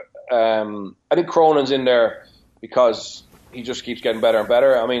 Listen, I think Cronin's in there because he just keeps getting better and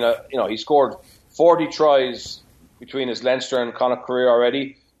better. I mean, he scored 40 tries between his Leinster and Connacht career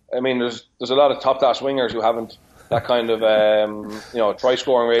already. I mean, there's a lot of top-class wingers who haven't that kind of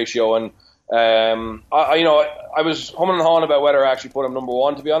try-scoring ratio. And I was humming and hawing about whether I actually put him number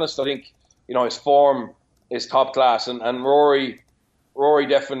one. To be honest, I think his form is top class, and Rory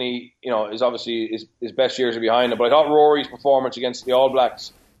definitely is obviously his best years are behind him. But I thought Rory's performance against the All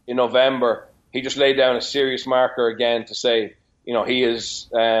Blacks in November, he just laid down a serious marker again to say he's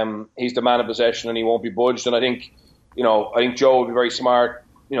the man of possession and he won't be budged. And I think Joe will be very smart.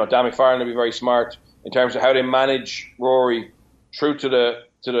 Dan McFarlane will be very smart in terms of how they manage Rory through to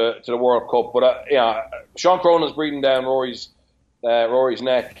the World Cup. But Sean Cronin's breathing down Rory's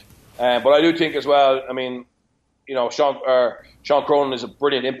neck. But I do think as well. I mean, Sean Cronin is a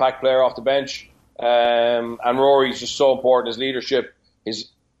brilliant impact player off the bench, and Rory's just so important. His leadership, his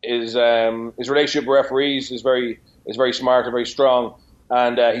relationship with referees is very smart and very strong,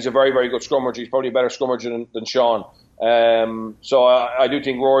 and he's a very, very good scrummager. He's probably a better scrummager than Sean. So I do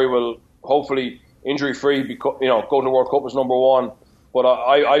think Rory will hopefully injury-free, go to the World Cup as number one. But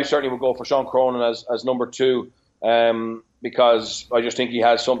I certainly would go for Sean Cronin as number two, because I just think he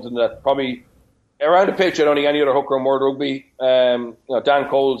has something that probably around the pitch I don't think any other hooker in world rugby. Dan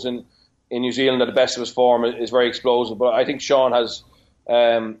Coles in New Zealand at the best of his form is very explosive, but I think Sean has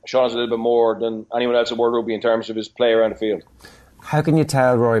a little bit more than anyone else in world rugby in terms of his play around the field. How can you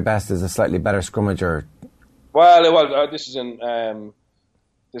tell Rory Best is a slightly better scrummager? Well, this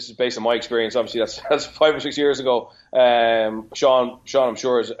is based on my experience. Obviously, that's 5 or 6 years ago. Sean, I'm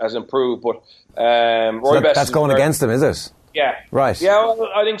sure has improved, but Rory Best. That's going against him, is it? Yeah. Right. Yeah, well,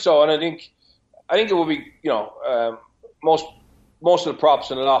 I think so, and I think it will be. Most of the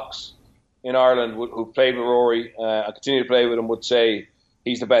props and locks in Ireland who played with Rory and continue to play with him would say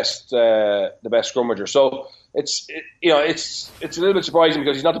he's the best scrummager. So it's a little bit surprising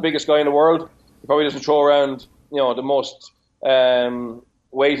because he's not the biggest guy in the world. He probably doesn't throw around the most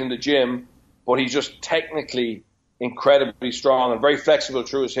weight in the gym, but he's just technically incredibly strong and very flexible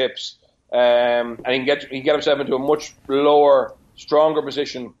through his hips, and he can get himself into a much lower, stronger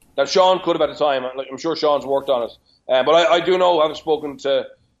position that Sean could have at the time. I'm sure Sean's worked on it, but I do know, having spoken to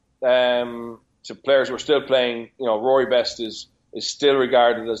players who are still playing, Rory Best is still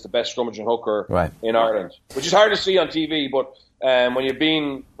regarded as the best scrummaging hooker in Ireland, which is hard to see on TV, but when you've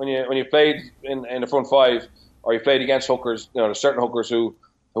played in the front five or you played against hookers, there's certain hookers who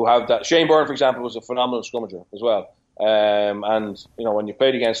have that. Shane Byrne, for example, was a phenomenal scrummager as well, and when you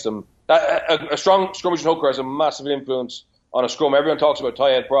played against them, a strong scrummaging hooker has a massive influence on a scrum. Everyone talks about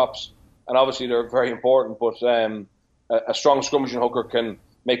tie head props, and obviously they're very important, but a strong scrummaging hooker can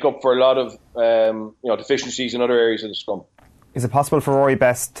make up for a lot of deficiencies in other areas of the scrum. Is it possible for Rory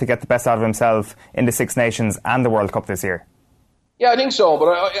Best to get the best out of himself in the Six Nations and the World Cup this year? Yeah, I think so. But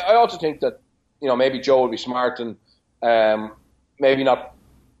I also think that, maybe Joe will be smart and maybe not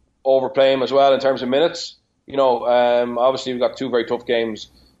overplay him as well in terms of minutes. Obviously we've got 2 very tough games.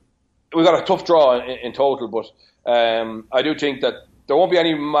 We've got a tough draw in total, but I do think that there won't be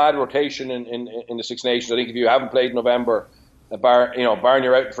any mad rotation in the Six Nations. I think if you haven't played in November, barring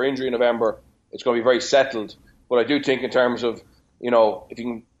you're out for injury in November, it's going to be very settled. But I do think in terms of, if you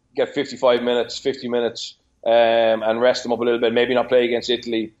can get 55 minutes, 50 minutes, and rest them up a little bit, maybe not play against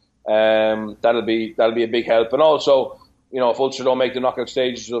Italy, that'll be a big help. And also, if Ulster don't make the knockout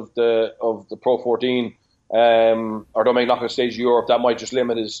stages of the Pro 14, or don't make knockout stage of Europe, that might just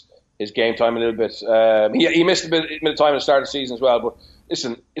limit his game time a little bit. He missed a bit of time at the start of the season as well. But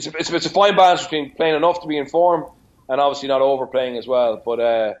listen, it's a fine balance between playing enough to be in form and obviously not overplaying as well. But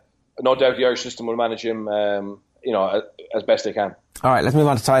no doubt the Irish system will manage him, as best they can. All right, let's move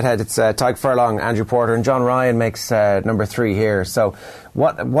on to tight head. It's Tadhg Furlong, Andrew Porter, and John Ryan makes number 3 here. So,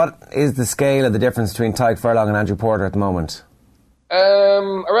 what is the scale of the difference between Tadhg Furlong and Andrew Porter at the moment?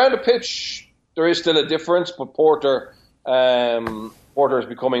 Around the pitch, there is still a difference, but Porter is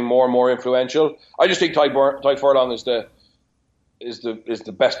becoming more and more influential. I just think Tadhg Furlong is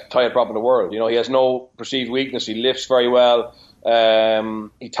the best tight head prop in the world. He has no perceived weakness. He lifts very well.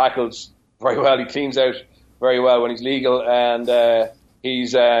 He tackles very well. He cleans out very well when he's legal, and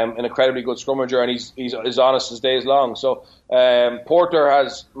he's an incredibly good scrummager, and he's as honest as days long. So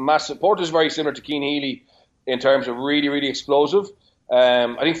Porter's very similar to Cian Healy in terms of really, really explosive.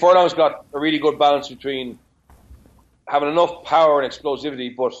 I think Furlong's got a really good balance between having enough power and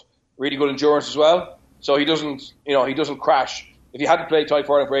explosivity, but really good endurance as well. So he doesn't crash. If he had to play Tadhg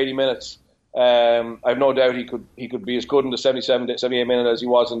Furlong for 80 minutes, I've no doubt he could be as good in the 78 minutes as he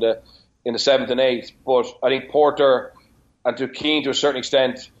was in the 7th and 8th. But I think Porter and Cian to a certain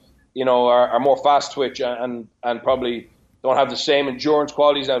extent, are more fast twitch and probably don't have the same endurance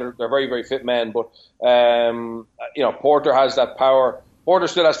qualities. Now they're very, very fit men, but Porter has that power. Porter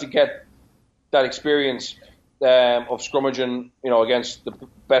still has to get that experience of scrummaging, against the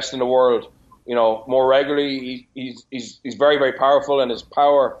best in the world, more regularly. He's very, very powerful, and his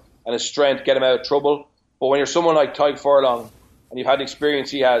power and his strength get him out of trouble. But when you're someone like Tadhg Furlong, and you've had the experience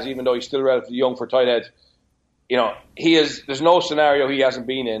he has, even though he's still relatively young for tight head, there's no scenario he hasn't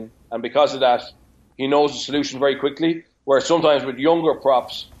been in, and because of that, he knows the solution very quickly. Whereas sometimes with younger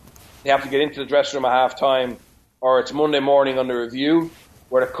props, they have to get into the dressing room at half time, or it's Monday morning on the review,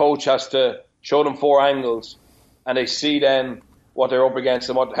 where the coach has to show them 4 angles, and they see then what they're up against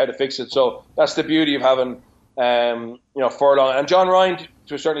and how to fix it. So that's the beauty of having Furlong and John Ryan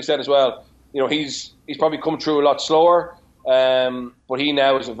to a certain extent as well. He's probably come through a lot slower, but he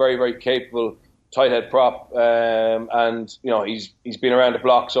now is a very, very capable tight head prop, and he's been around the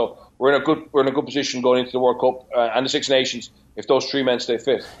block. So we're in a good position going into the World Cup and the Six Nations if those 3 men stay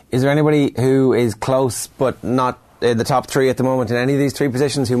fit. Is there anybody who is close but not in the top 3 at the moment in any of these 3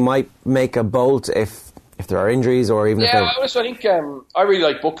 positions who might make a bolt if there are injuries, or even if I think I really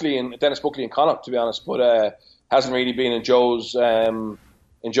like Dennis Buckley and Connacht, to be honest, but hasn't really been in Joe's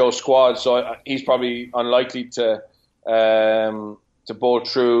squad, so he's probably unlikely to bolt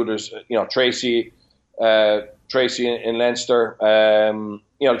through. There's Tracy in Leinster.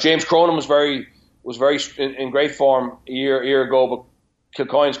 James Cronin was very in great form a year ago, but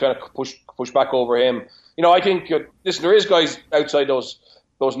Kilcoyne's kind of pushed back over him. I think there is guys outside those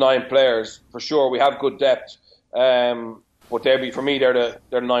 9 players for sure. We have good depth, but they're the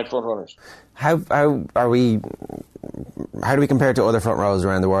 9 front runners. How do we compare to other front rows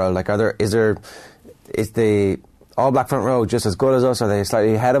around the world? Like, is the All Black front row just as good as us? Are they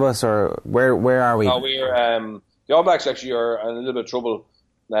slightly ahead of us, or where are we? No, we're the All Blacks actually are in a little bit of trouble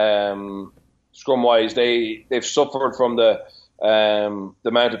scrum wise. They've suffered from the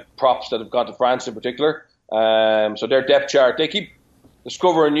amount of props that have gone to France in particular. So their depth chart, they keep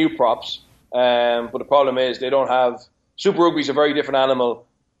discovering new props, but the problem is they don't have. Super Rugby's a very different animal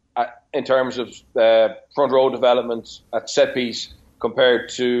in terms of front row development at set piece compared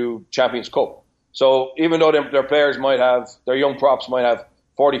to Champions Cup. So even though their players their young props might have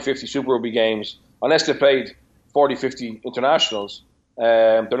 40, 50 Super Rugby games, unless they played 40, 50 internationals,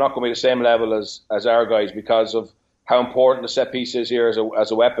 they're not going to be the same level as our guys because of how important the set piece is here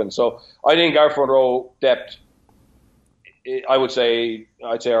as a weapon. So I think our front row depth, I'd say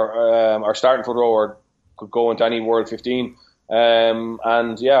our starting front row could go into any World 15.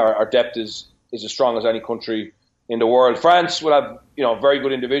 Our depth is as strong as any country in the world. France will have very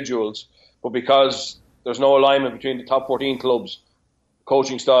good individuals, but because there's no alignment between the top 14 clubs,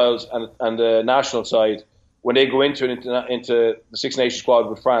 coaching styles, and the national side, when they go into the Six Nations squad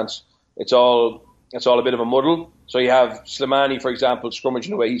with France, it's all a bit of a muddle. So you have Slimani, for example, scrummaging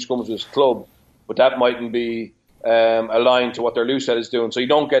the way he scrummages with his club, but that mightn't be aligned to what their loose head is doing. So you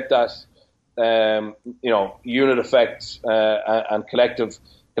don't get that unit effect and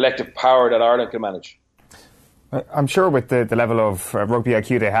collective power that Ireland can manage. I'm sure with the level of rugby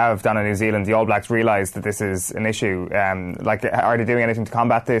IQ they have down in New Zealand, the All Blacks realise that this is an issue. Are they doing anything to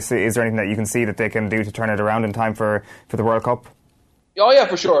combat this? Is there anything that you can see that they can do to turn it around in time for the World Cup? Oh yeah,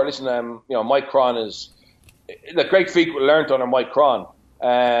 for sure. Listen, Mike Cron is the great feat learnt under Mike Cron,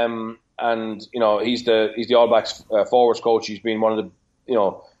 and he's the All Blacks forwards coach. He's been one of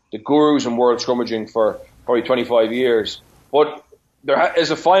the gurus in world scrummaging for probably 25 years. But there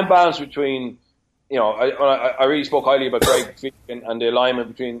is a fine balance between. I really spoke highly about Greg Feek and the alignment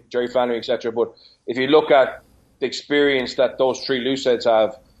between Jerry Flannery, etc. But if you look at the experience that those three loose heads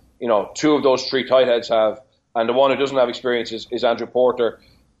have, two of those three tight heads have, and the one who doesn't have experience is Andrew Porter.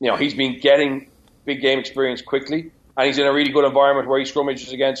 He's been getting big game experience quickly, and he's in a really good environment where he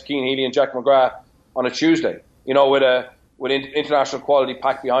scrummages against Cian Healy and Jack McGrath on a Tuesday. With international quality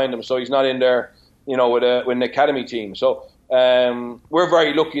packed behind him, so he's not in there, with an academy team. So we're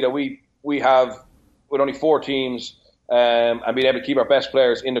very lucky that we have. With only 4 teams and being able to keep our best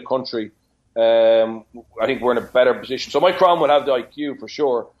players in the country, I think we're in a better position. So Mike Cron will have the IQ for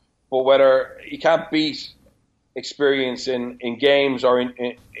sure, but whether he can't beat experience in games or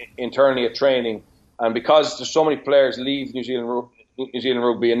internally at training, and because there's so many players leave New Zealand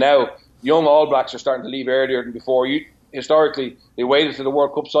rugby, and now young All Blacks are starting to leave earlier than before. Historically, they waited till the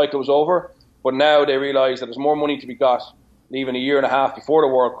World Cup cycle was over, but now they realise that there's more money to be got leaving a year and a half before the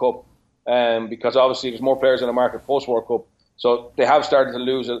World Cup. Because obviously there's more players in the market post-World Cup. So they have started to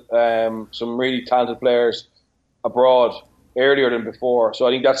lose some really talented players abroad earlier than before. So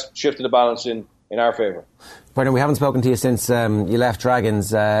I think that's shifted the balance in our favour. Brendan, we haven't spoken to you since you left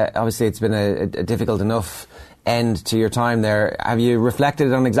Dragons. Obviously it's been a difficult enough end to your time there. Have you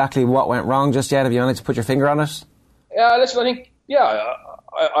reflected on exactly what went wrong just yet? Have you managed to put your finger on it? Yeah, listen, I think,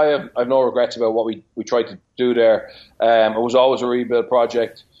 I have no regrets about what we tried to do there. It was always a rebuild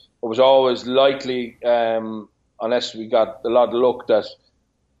project. It was always likely, unless we got a lot of luck, that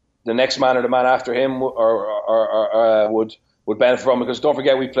the next man or the man after him would benefit from it. Because don't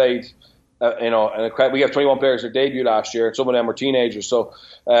forget, we played, we have 21 players that debuted last year, and some of them were teenagers. So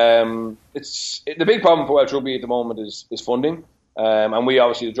it's the big problem for Welsh rugby at the moment is funding, and we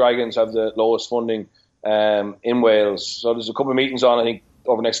obviously the Dragons have the lowest funding in Wales. So there's a couple of meetings on, I think,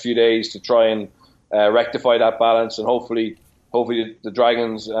 over the next few days to try and rectify that balance, and hopefully the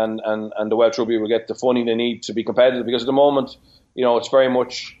Dragons and the Welsh rugby will get the funding they need to be competitive. Because at the moment, it's very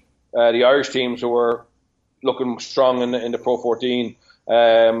much the Irish teams who are looking strong in the Pro 14.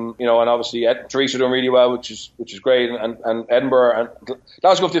 And obviously Teresa doing really well, which is great, and Edinburgh and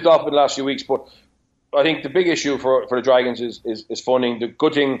Glasgow tipped off in the last few weeks. But I think the big issue for the Dragons is funding. The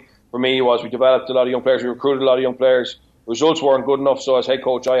good thing for me was we developed a lot of young players, we recruited a lot of young players. Results weren't good enough, so as head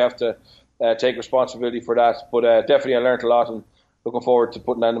coach I have to take responsibility for that. But definitely I learned a lot, and looking forward to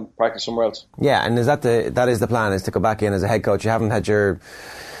putting that in practice somewhere else. Yeah, and that is the plan, is to go back in as a head coach. You haven't had you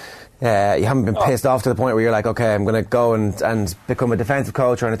haven't been pissed off to the point where you're like, okay, I'm going to go and become a defensive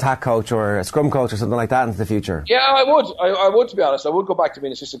coach or an attack coach or a scrum coach or something like that into the future. Yeah, I would, to be honest. I would go back to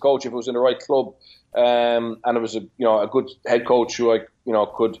being an assistant coach if it was in the right club, and it was a good head coach who I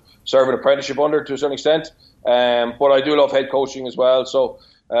could serve an apprenticeship under to a certain extent. But I do love head coaching as well. So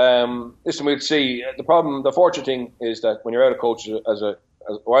listen, we'll see. The fortunate thing is that when you're out of coach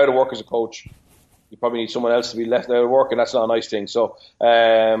or out of work as a coach, you probably need someone else to be left out of work, and that's not a nice thing. So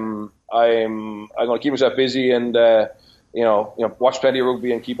I'm going to keep myself busy and watch plenty of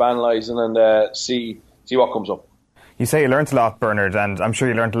rugby and keep analysing and see what comes up. You say you learnt a lot, Bernard, and I'm sure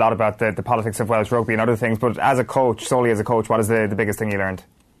you learnt a lot about the politics of Welsh rugby and other things. But as a coach, solely as a coach, what is the biggest thing you learned?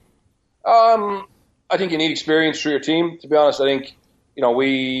 I think you need experience through your team. To be honest, I think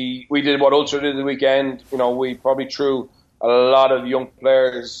we did what Ulster did the weekend. We probably threw a lot of young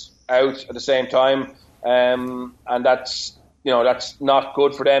players out at the same time, and that's not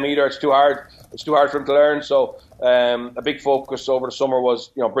good for them either. It's too hard for them to learn. So a big focus over the summer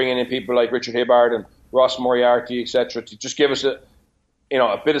was bringing in people like Richard Hibbard and Ross Moriarty, etc., to just give us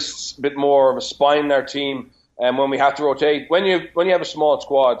a bit more of a spine in our team. And when we have to rotate, when you have a small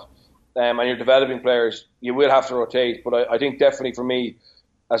squad and you're developing players, you will have to rotate. But I think definitely for me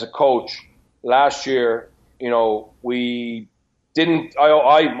as a coach, last year, we didn't.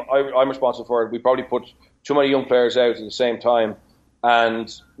 I'm responsible for it. We probably put too many young players out at the same time, and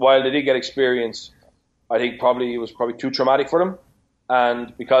while they did get experience, I think it was too traumatic for them,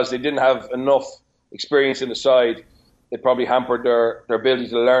 and because they didn't have enough experience in the side, it probably hampered their ability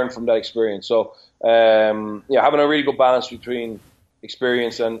to learn from that experience. So, having a really good balance between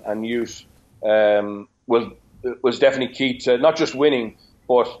experience and youth was definitely key to not just winning,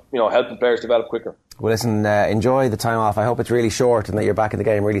 but helping players develop quicker. Well, listen, enjoy the time off. I hope it's really short and that you're back in the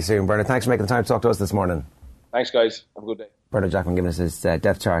game really soon. Bernard, thanks for making the time to talk to us this morning. Thanks, guys. Have a good day. Bernard Jackman giving us his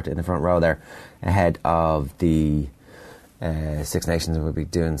depth chart in the front row there ahead of the Six Nations. We'll be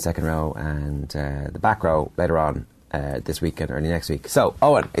doing second row and the back row later on this weekend, early next week. So,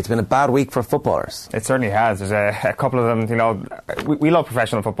 Owen, it's been a bad week for footballers. It certainly has. There's a couple of them, we love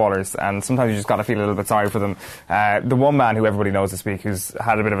professional footballers, and sometimes you just got to feel a little bit sorry for them. The one man who everybody knows this week who's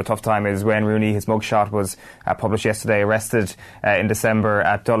had a bit of a tough time is Wayne Rooney. His mugshot was published yesterday, arrested in December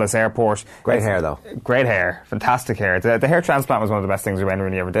at Dulles Airport. Great hair, though. Great hair. Fantastic hair. The hair transplant was one of the best things Wayne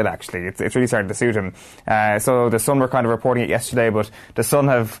Rooney ever did, actually. It's really started to suit him. So the Sun were kind of reporting it yesterday, but the Sun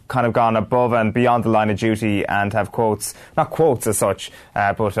have kind of gone above and beyond the line of duty and have not quotes as such,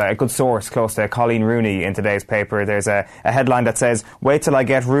 but a good source close to Colleen Rooney in today's paper. There's a headline that says, "Wait till I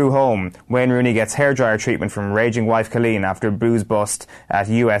get Roo home. Wayne Rooney gets hairdryer treatment from raging wife Colleen after booze bust at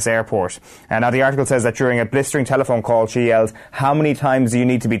US airport." And now the article says that during a blistering telephone call she yelled, "How many times do you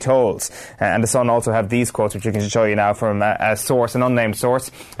need to be told?" And the Sun also have these quotes, which we can show you now from a source, an unnamed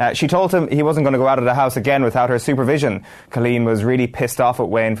source. She told him he wasn't going to go out of the house again without her supervision. Colleen was really pissed off at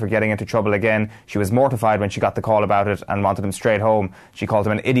Wayne for getting into trouble again. She was mortified when she got the call about it and wanted him straight home. She called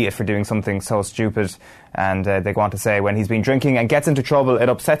him an idiot for doing something so stupid. And they go on to say when he's been drinking and gets into trouble, it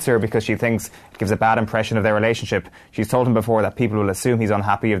upsets her because she thinks it gives a bad impression of their relationship. She's told him before that people will assume he's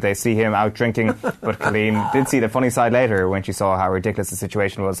unhappy if they see him out drinking, but Colleen did see the funny side later when she saw how ridiculous the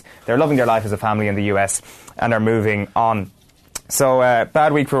situation was. They're loving their life as a family in the US and are moving on. So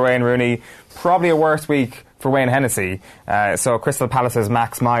bad week for Wayne Rooney, probably a worse week for Wayne Hennessy. So Crystal Palace's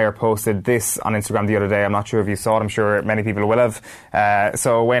Max Meyer posted this on Instagram the other day. I'm not sure if you saw it. I'm sure many people will have.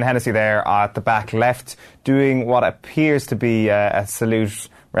 So Wayne Hennessy there at the back left doing what appears to be a salute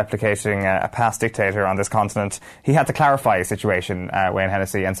replicating a past dictator on this continent. He had to clarify his situation, Wayne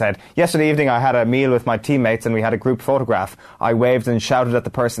Hennessy, and said, "Yesterday evening I had a meal with my teammates and we had a group photograph. I waved and shouted at the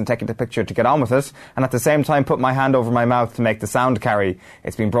person taking the picture to get on with it, and at the same time put my hand over my mouth to make the sound carry.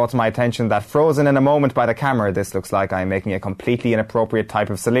 It's been brought to my attention that frozen in a moment by the camera, this looks like I am making a completely inappropriate type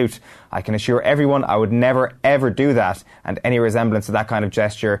of salute. I can assure everyone I would never ever do that, and any resemblance to that kind of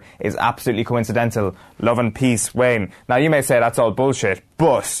gesture is absolutely coincidental. Love and peace, Wayne." Now you may say that's all bullshit,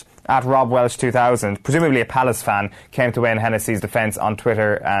 but at Rob Welsh 2000, presumably a Palace fan, came to Wayne Hennessy's defence on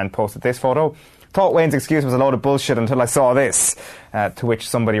Twitter and posted this photo. "Thought Wayne's excuse was a load of bullshit until I saw this." To which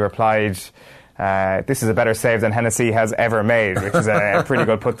somebody replied, "This is a better save than Hennessy has ever made," which is a pretty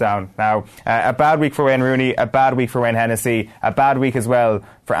good put down. Now, a bad week for Wayne Rooney, a bad week for Wayne Hennessy, a bad week as well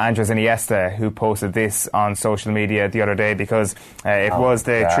for Andres Iniesta, who posted this on social media the other day because it was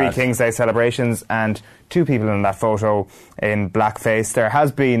the Three Kings Day celebrations and two people in that photo in blackface. There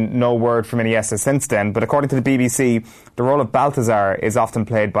has been no word from Iniesta since then, but according to the BBC, the role of Balthazar is often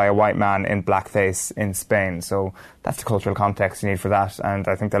played by a white man in blackface in Spain. So that's the cultural context you need for that, and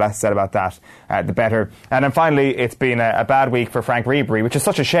I think the less said about that, the better. And then finally, it's been a bad week for Frank Ribery, which is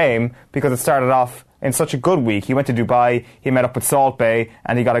such a shame because it started off in such a good week. He went to Dubai, he met up with Salt Bay,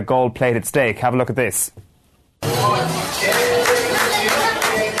 and he got a gold-plated steak. Have a look at this.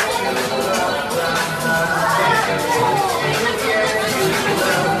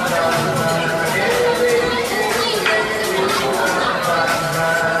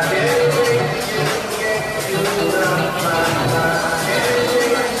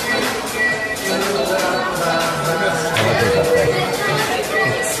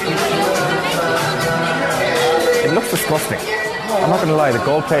 It looks disgusting. I'm not going to lie, the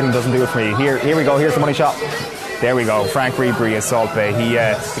gold plating doesn't do it for me. Here we go, here's the money shot. There we go, Frank Ribery is Salt Bay.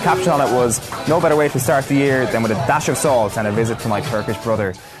 The caption on it was, "No better way to start the year than with a dash of salt and a visit to my Turkish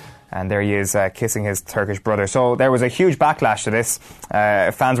brother." And there he is, kissing his Turkish brother. So there was a huge backlash to this.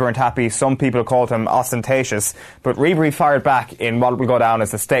 Fans weren't happy. Some people called him ostentatious. But Ribery fired back in what will go down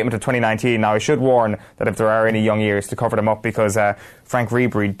as the statement of 2019. Now, I should warn that if there are any young ears to cover them up, because Frank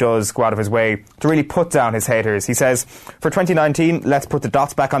Ribery does go out of his way to really put down his haters. He says, "For 2019, let's put the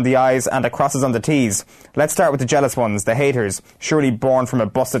dots back on the I's and the crosses on the T's. Let's start with the jealous ones, the haters, surely born from a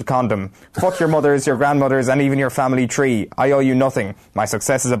busted condom. Fuck your mothers, your grandmothers, and even your family tree. I owe you nothing. My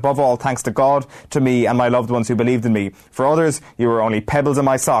success is above all thanks to God, to me, and my loved ones who believed in me. For others, you were only pebbles in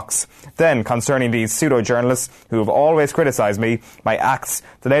my socks. Then, concerning these pseudo-journalists who have always criticised me, my acts,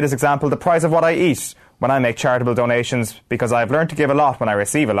 the latest example, the price of what I eat. when I make charitable donations because I've learned to give a lot when I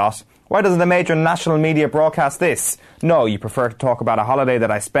receive a lot. Why doesn't the major national media broadcast this? No, you prefer to talk about a holiday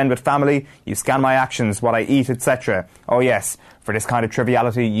that I spend with family, you scan my actions, what I eat, etc. Oh yes, for this kind of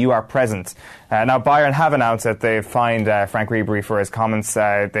triviality, you are present. Now, Bayern have announced that they've fined Frank Ribery for his comments.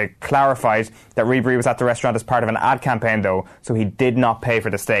 They clarified that Ribery was at the restaurant as part of an ad campaign, though, so he did not pay for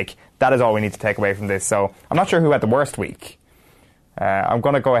the steak. That is all we need to take away from this. So I'm not sure who had the worst week. I'm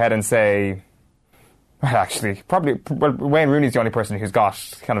going to go ahead and say... Well, actually, probably Wayne Rooney's the only person who's got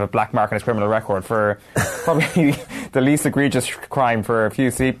kind of a black mark on his criminal record for probably the least egregious crime for a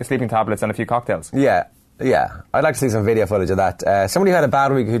few sleeping tablets and a few cocktails. Yeah. I'd like to see some video footage of that. Somebody who had a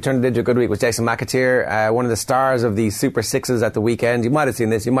bad week who turned it into a good week was Jason McAteer, one of the stars of the Super Sixes at the weekend. You might have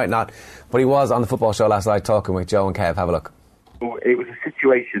seen this, you might not, but he was on the football show last night talking with Joe and Kev. Have a look. It was a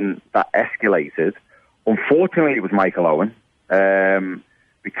situation that escalated. Unfortunately, it was Michael Owen.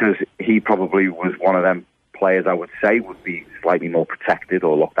 Because he probably was one of them players I would say would be slightly more protected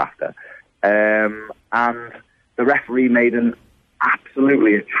or looked after. And the referee made an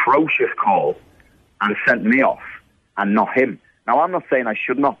absolutely atrocious call and sent me off and not him. Now, I'm not saying I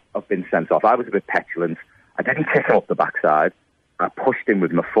should not have been sent off. I was a bit petulant. I didn't kick him up the backside. I pushed him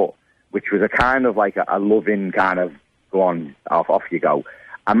with my foot, which was a kind of like a loving kind of, go on, off you go.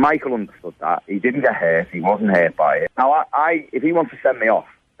 And Michael understood that. He didn't get hurt. He wasn't hurt by it. Now, if he wants to send me off,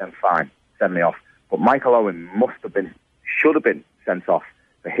 then fine, send me off. But Michael Owen should have been sent off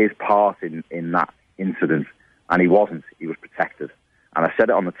for his part in that incident. And he wasn't. He was protected. And I said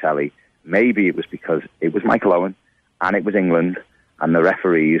it on the telly. Maybe it was because it was Michael Owen and it was England and the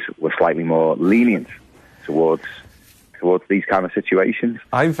referees were slightly more lenient towards these kind of situations.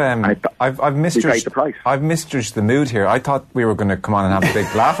 I've misjudged the price. I've misjudged the mood here. I thought we were going to come on and have a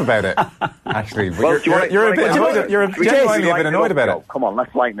big laugh about it. Actually, but you're genuinely a bit annoyed about it. Come on,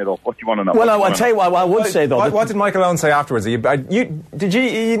 let's lighten it up. What do you want to know? Well, I'll tell you what I would say though. What did Michael Owen say afterwards? You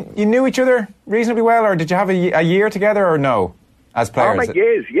knew each other reasonipally well, or did you have a year together, or no? As players, like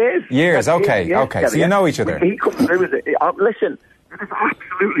years. Okay. So you know each other. He couldn't do with it. Listen, there's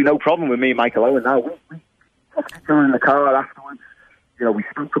absolutely no problem with me and Michael Owen now. We talked to each other in the car afterwards. You know, we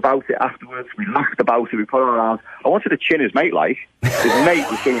spoke about it afterwards. We laughed about it. We put our arms. I wanted to chin his mate, like. His mate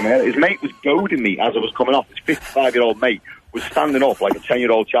was doing it. His mate was goading me as I was coming off. His 55-year-old mate was standing up like a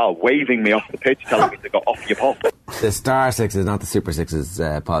 10-year-old child, waving me off the pitch, telling me to go off your pop. The Star Sixes, not the Super Sixes.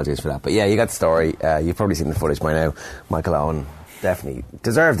 Apologies for that. But yeah, you got the story. You've probably seen the footage by now. Michael Owen definitely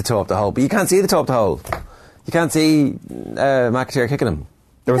deserved the toe up the hole, but you can't see the toe up the hole. You can't see McAteer kicking him.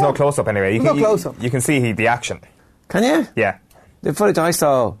 There was no close-up anyway. You can see the action. Can you? Yeah. The footage I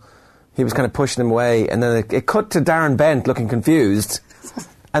saw, he was kind of pushing him away, and then it cut to Darren Bent looking confused,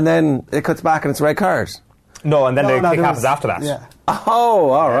 and then it cuts back and it's a red card. No, and then the kick happens after that. Yeah.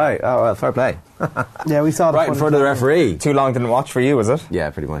 Oh, all right. Oh, well, fair play. Yeah, we saw the right in front of the referee. Too long didn't watch for you, was it? Yeah,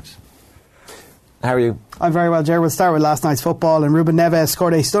 pretty much. How are you? I'm very well, Jerry. We'll start with last night's football, and Ruben Neves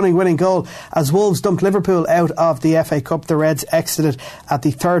scored a stunning winning goal as Wolves dumped Liverpool out of the FA Cup. The Reds exited at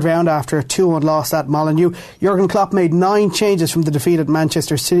the third round after a 2-1 loss at Molineux. Jurgen Klopp made 9 changes from the defeat at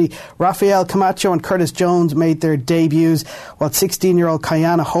Manchester City. Rafael Camacho and Curtis Jones made their debuts, while 16-year-old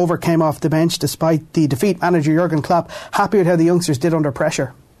Kayana Hover came off the bench. Despite the defeat, manager Jurgen Klopp happy with how the youngsters did under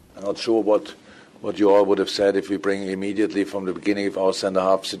pressure. I'm not sure what you all would have said if we bring immediately from the beginning, if our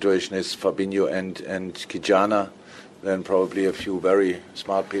centre-half situation is Fabinho and Kijana, then probably a few very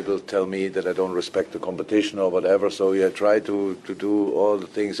smart people tell me that I don't respect the competition or whatever. So I try to do all the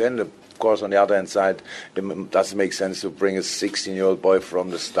things. And of course, on the other hand side, it doesn't make sense to bring a 16-year-old boy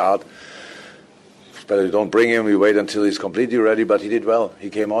from the start. It's better you don't bring him, we wait until he's completely ready. But he did well. He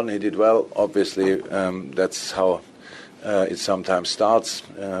came on, he did well. Obviously, that's how it sometimes starts.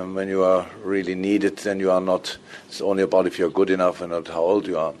 When you are really needed, then you are not. It's only about if you're good enough and not how old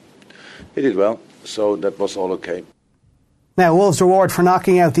you are. He did well, so that was all okay. Now, Wolves' reward for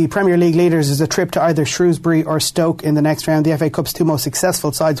knocking out the Premier League leaders is a trip to either Shrewsbury or Stoke in the next round. The FA Cup's 2 most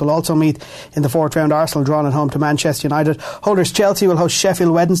successful sides will also meet in the fourth round. Arsenal drawn at home to Manchester United. Holders Chelsea will host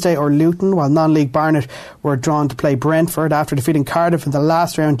Sheffield Wednesday or Luton, while non-league Barnet were drawn to play Brentford. After defeating Cardiff in the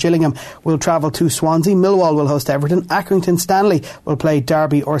last round, Gillingham will travel to Swansea. Millwall will host Everton. Accrington Stanley will play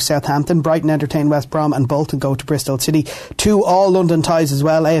Derby or Southampton. Brighton entertain West Brom and Bolton go to Bristol City. 2 all-London ties as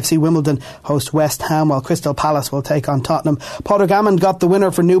well. AFC Wimbledon host West Ham, while Crystal Palace will take on Tottenham. Portogammon got the winner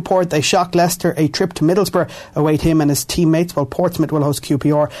for Newport. They shocked Leicester. A trip to Middlesbrough await him and his teammates, while Portsmouth will host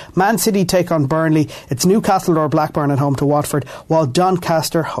QPR. Man City take on Burnley. It's Newcastle or Blackburn at home to Watford, while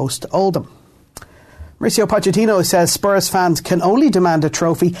Doncaster host Oldham. Mauricio Pochettino says Spurs fans can only demand a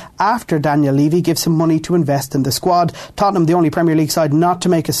trophy after Daniel Levy gives him money to invest in the squad. Tottenham, the only Premier League side not to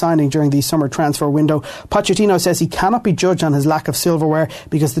make a signing during the summer transfer window. Pochettino says he cannot be judged on his lack of silverware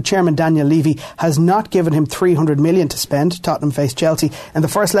because the chairman Daniel Levy has not given him 300 million to spend. Tottenham face Chelsea in the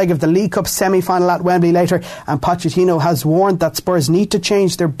first leg of the League Cup semi-final at Wembley later, and Pochettino has warned that Spurs need to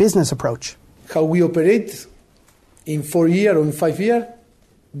change their business approach. How we operate in 4 years or in 5 years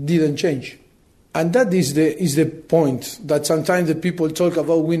didn't change. And that is the point that sometimes the people talk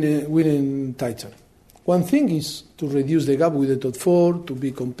about winning title. One thing is to reduce the gap with the top four, to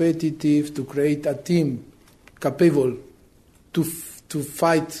be competitive, to create a team capable to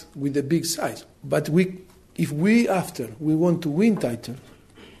fight with the big size. But if we want to win title,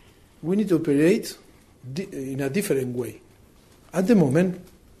 we need to operate in a different way. At the moment,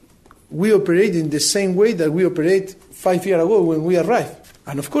 we operate in the same way that we operate 5 years ago when we arrived.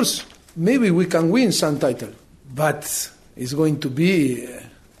 And of course, maybe we can win some title, but it's going to be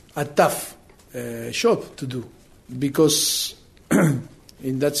a tough job to do, because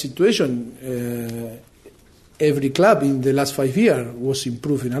in that situation, every club in the last 5 years was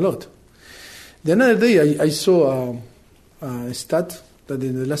improving a lot. The other day I saw a stat that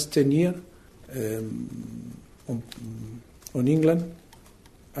in the last 10 years on England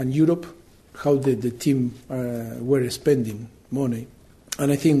and Europe, how the team were spending money,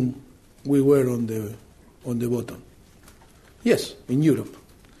 and I think we were on the bottom. Yes, in Europe,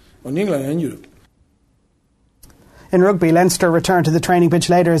 on England and Europe. In rugby, Leinster return to the training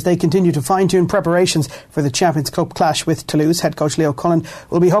pitch later as they continue to fine-tune preparations for the Champions Cup clash with Toulouse. Head coach Leo Cullen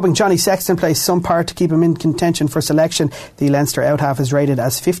will be hoping Johnny Sexton plays some part to keep him in contention for selection. The Leinster out-half is rated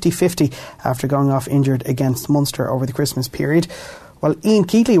as 50-50 after going off injured against Munster over the Christmas period. Well, Ian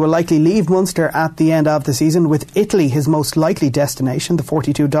Keatley will likely leave Munster at the end of the season, with Italy his most likely destination. The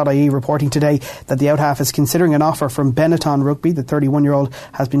 42.ie reporting today that the out-half is considering an offer from Benetton Rugby. The 31-year-old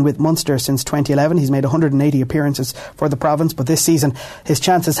has been with Munster since 2011. He's made 180 appearances for the province, but this season his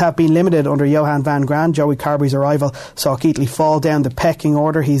chances have been limited under Johan van Graan. Joey Carberry's arrival saw Keatley fall down the pecking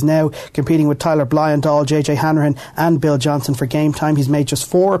order. He's now competing with Tyler Blyandall, JJ Hanrahan and Bill Johnson for game time. He's made just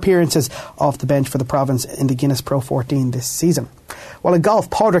 4 appearances off the bench for the province in the Guinness Pro 14 this season. Well, in golf,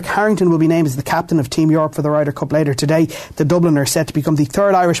 Padraig Harrington will be named as the captain of Team Europe for the Ryder Cup later today. The Dubliner set to become the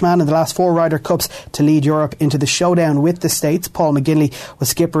third Irishman in the last 4 Ryder Cups to lead Europe into the showdown with the States. Paul McGinley was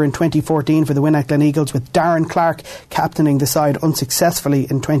skipper in 2014 for the win at Gleneagles, with Darren Clark captaining the side unsuccessfully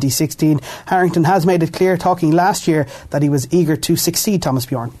in 2016. Harrington has made it clear, talking last year, that he was eager to succeed Thomas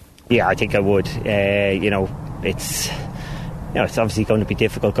Bjorn. Yeah, I think I would. It's obviously going to be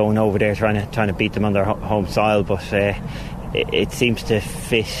difficult going over there trying to beat them on their home soil, but it seems to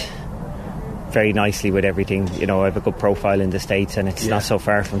fit very nicely with everything. I have a good profile in the States, and it's not so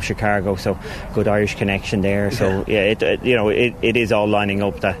far from Chicago, so good Irish connection there. So it is all lining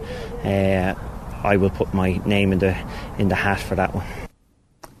up that I will put my name in the hat for that one.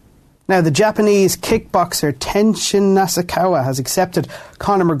 Now, the Japanese kickboxer Tenshin Nasukawa has accepted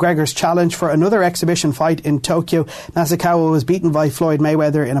Conor McGregor's challenge for another exhibition fight in Tokyo. Nasukawa was beaten by Floyd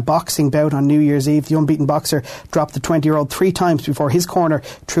Mayweather in a boxing bout on New Year's Eve. The unbeaten boxer dropped the 20-year-old 3 times before his corner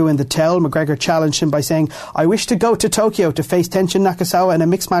threw in the towel. McGregor challenged him by saying, "I wish to go to Tokyo to face Tenshin Nasukawa in a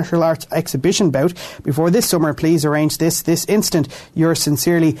mixed martial arts exhibition bout. Before this summer, please arrange this instant. Yours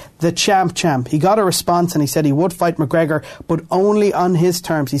sincerely, the champ." He got a response and he said he would fight McGregor, but only on his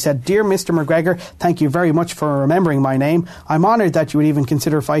terms. He said, "Dear Mr. McGregor, thank you very much for remembering my name. I'm honoured that you would even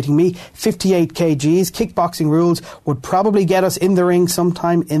consider fighting me. 58 kgs, kickboxing rules would probably get us in the ring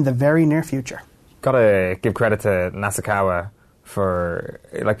sometime in the very near future." Gotta give credit to Nasukawa for,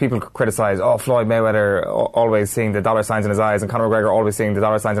 people criticise, Floyd Mayweather always seeing the dollar signs in his eyes and Conor McGregor always seeing the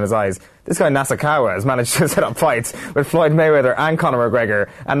dollar signs in his eyes. This guy Nasukawa has managed to set up fights with Floyd Mayweather and Conor McGregor,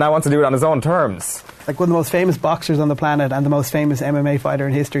 and now wants to do it on his own terms. Like one of the most famous boxers on the planet and the most famous MMA fighter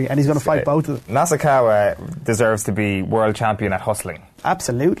in history, and he's going to fight both of them. Nasukawa deserves to be world champion at hustling.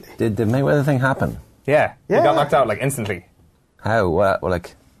 Absolutely. Did the Mayweather thing happen? Yeah. He got knocked out instantly. How?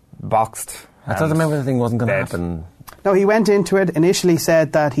 Boxed. I thought the Mayweather thing wasn't going to happen. No, he went into it, initially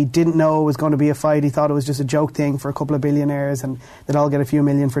said that he didn't know it was going to be a fight. He thought it was just a joke thing for a couple of billionaires and they'd all get a few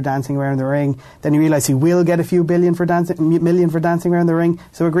million for dancing around the ring. Then he realised he will get a few million for dancing around the ring,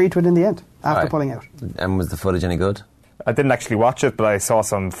 so agreed to it in the end, after pulling out. And was the footage any good? I didn't actually watch it, but I saw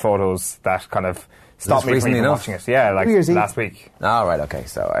some photos that kind of stopped me from watching it. Yeah, last week. Oh, right, okay.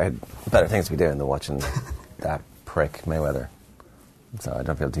 So I had better things to be doing than watching that prick Mayweather. So I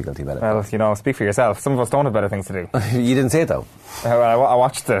don't feel too guilty about it. Well, speak for yourself. Some of us don't have better things to do. You didn't see it though.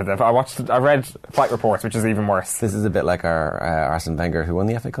 I read fight reports, which is even worse. This is a bit like our Arsene Wenger, who won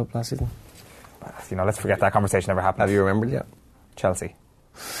the FA Cup last season. let's forget that conversation ever happened. Have you remembered yet? Chelsea.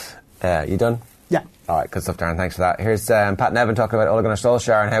 You done? Yeah. All right, good stuff, Darren. Thanks for that. Here's Pat Nevin talking about Ole Gunnar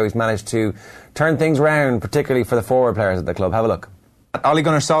Solskjaer and how he's managed to turn things around, particularly for the forward players at the club. Have a look. Ole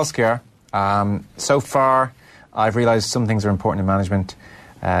Gunnar Solskjaer, so far I've realised some things are important in management.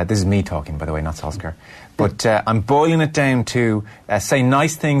 This is me talking, by the way, not Solskjaer. But I'm boiling it down to say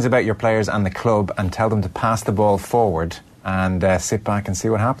nice things about your players and the club and tell them to pass the ball forward and sit back and see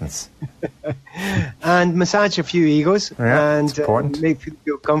what happens. And massage a few egos, and make people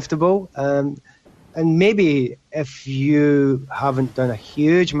feel comfortable. And maybe if you haven't done a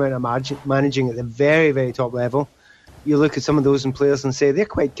huge amount of managing at the very, very top level, you look at some of those players and say, they're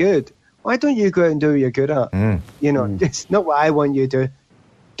quite good. Why don't you go out and do what you're good at? It's not what I want you to do.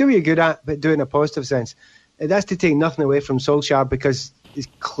 Do what you're good at, but do it in a positive sense. And that's to take nothing away from Solskjaer, because it's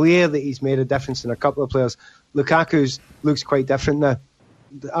clear that he's made a difference in a couple of players. Lukaku looks quite different now.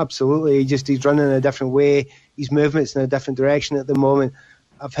 Absolutely. He's running in a different way. His movement's in a different direction at the moment.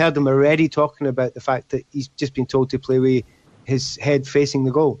 I've heard him already talking about the fact that he's just been told to play with his head facing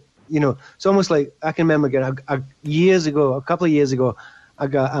the goal. It's almost like, I can remember again, a couple of years ago, I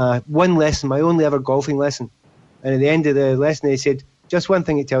got one lesson, my only ever golfing lesson. And at the end of the lesson, they said, just one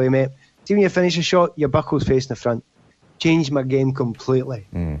thing to tell you, mate. See, when you finish a shot, your buckle's facing the front. Changed my game completely.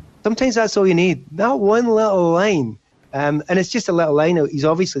 Sometimes that's all you need. That one little line. And it's just a little line. He's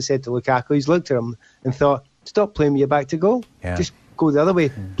obviously said to Lukaku, he's looked at him and thought, stop playing with your back to goal. Yeah. Just go the other way,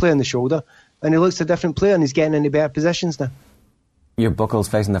 play on the shoulder. And he looks a different player and he's getting into better positions now. Your buckle's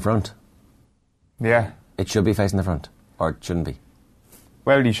facing the front. Yeah. It should be facing the front. Or it shouldn't be.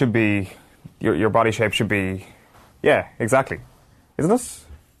 Well, you should be... Your body shape should be... Yeah, exactly. Isn't it?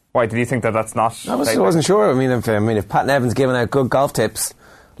 Why, did you think that's not... I wasn't sure. I mean, if Pat Nevin's giving out good golf tips,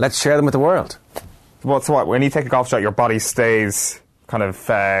 let's share them with the world. Well, so what? When you take a golf shot, your body stays kind of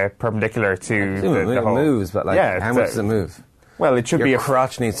perpendicular to the hole. It moves, but how much does it move? Well, it should your be... Your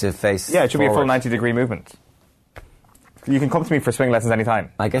crotch needs to face Yeah, it should forward. be a full 90-degree movement. You can come to me for swing lessons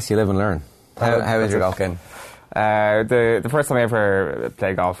anytime. I guess you live and learn. How is your golf game? The first time I ever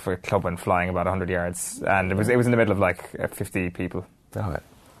played golf, a club went flying about 100 yards, and it was in the middle of 50 people. Oh,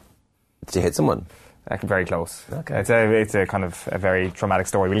 did you hit someone? Very close. Okay. It's a kind of a very traumatic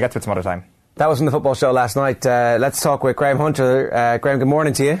story. We'll get to it some other time. That was from the football show last night. Let's talk with Graham Hunter. Graham, good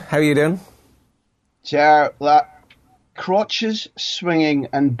morning to you. How are you doing? Crotches, swinging,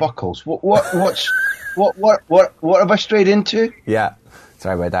 and buckles. What have I strayed into? Yeah,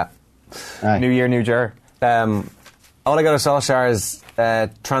 sorry about that. Aye. New year, new jar. Ole Gunnar Solskjaer's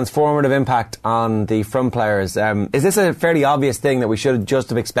transformative impact on the front players. Is this a fairly obvious thing that we should just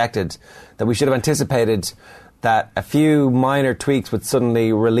have expected, that we should have anticipated, that a few minor tweaks would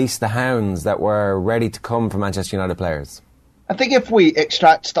suddenly release the hounds that were ready to come from Manchester United players? I think if we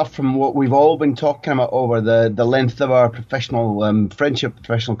extract stuff from what we've all been talking about over the length of our professional friendship,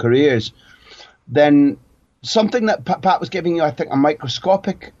 professional careers, then something that Pat was giving you, I think, a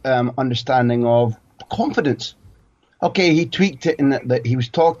microscopic understanding of confidence. Okay, he tweaked it in that he was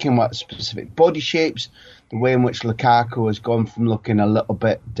talking about specific body shapes, the way in which Lukaku has gone from looking a little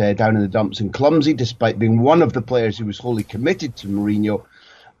bit down in the dumps and clumsy, despite being one of the players who was wholly committed to Mourinho.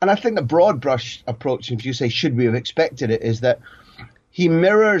 And I think the broad brush approach, if you say should we have expected it, is that he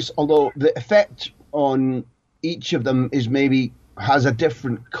mirrors, although the effect on each of them has a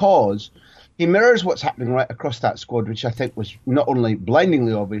different cause, he mirrors what's happening right across that squad, which I think was not only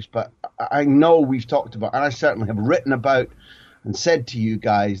blindingly obvious, but I know we've talked about, and I certainly have written about and said to you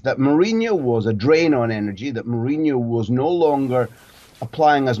guys, that Mourinho was a drain on energy, that Mourinho was no longer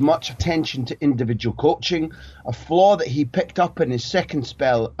applying as much attention to individual coaching, a flaw that he picked up in his second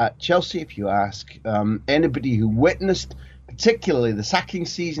spell at Chelsea, if you ask anybody who witnessed particularly the sacking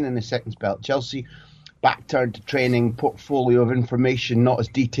season in his second spell at Chelsea. Back turned to training, portfolio of information not as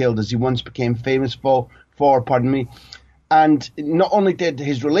detailed as he once became famous for. And not only did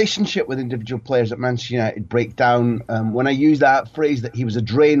his relationship with individual players at Manchester United break down, when I use that phrase that he was a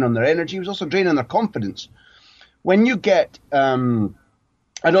drain on their energy, he was also a drain on their confidence. When you get, I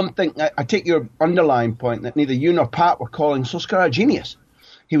take your underlying point that neither you nor Pat were calling Solskjaer a genius.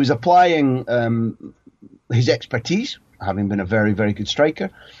 He was applying his expertise, having been a very, very good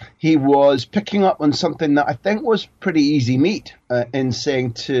striker. He was picking up on something that I think was pretty easy meat in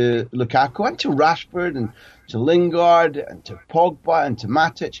saying to Lukaku and to Rashford and to Lingard and to Pogba and to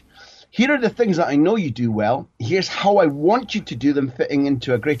Matic, here are the things that I know you do well. Here's how I want you to do them, fitting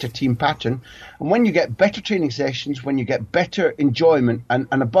into a greater team pattern. And when you get better training sessions, when you get better enjoyment and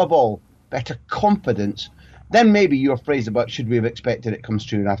above all, better confidence, then maybe your phrase about should we have expected it comes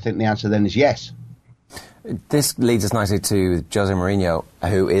true. And I think the answer then is yes. This leads us nicely to Jose Mourinho,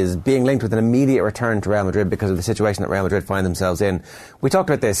 who is being linked with an immediate return to Real Madrid because of the situation that Real Madrid find themselves in. We talked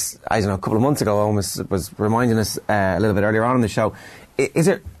about this, I don't know, a couple of months ago. Almost was reminding us a little bit earlier on in the show. Is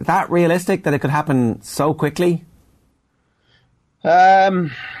it that realistic that it could happen so quickly?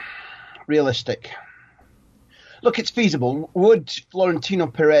 Realistic. Look, it's feasible. Would Florentino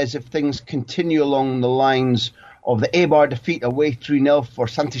Perez, if things continue along the lines of the Eibar defeat away 3-0 for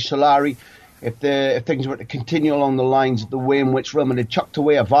Santi Solari, if things were to continue along the lines of the way in which Real Madrid chucked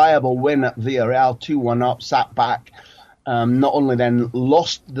away a viable win at Villarreal, 2-1 up, sat back, not only then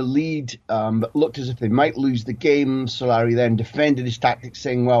lost the lead, but looked as if they might lose the game. Solari then defended his tactics,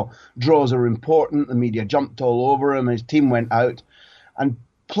 saying, well, draws are important. The media jumped all over him. His team went out and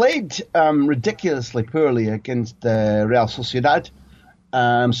played ridiculously poorly against Real Sociedad.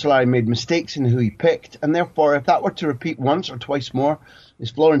 Solari made mistakes in who he picked, and therefore, if that were to repeat once or twice more,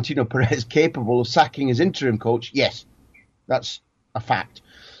 is Florentino Perez capable of sacking his interim coach? Yes, that's a fact.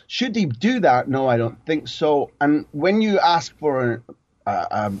 Should he do that? No, I don't think so. And when you ask for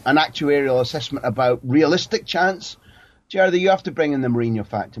an actuarial assessment about realistic chance, Gerard, you have to bring in the Mourinho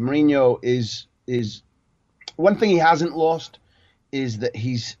factor. Mourinho is one thing he hasn't lost is that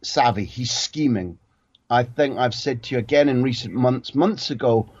he's savvy, he's scheming. I think I've said to you again in recent months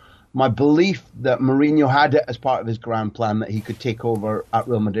ago, my belief that Mourinho had it as part of his grand plan that he could take over at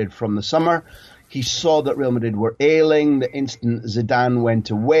Real Madrid from the summer. He saw that Real Madrid were ailing. The instant Zidane went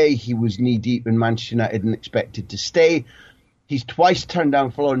away, he was knee-deep in Manchester United and expected to stay. He's twice turned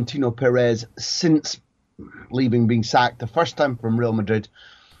down Florentino Perez since being sacked the first time from Real Madrid.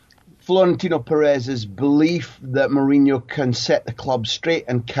 Florentino Perez's belief that Mourinho can set the club straight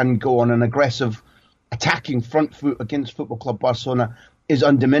and can go on an aggressive attacking front foot against Football Club Barcelona is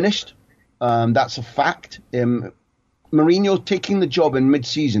undiminished. That's a fact. Mourinho taking the job in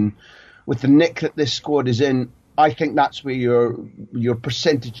mid-season with the nick that this squad is in, I think that's where your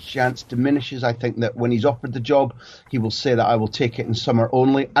percentage chance diminishes. I think that when he's offered the job, he will say that I will take it in summer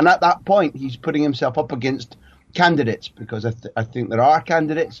only. And at that point, he's putting himself up against candidates, because I think there are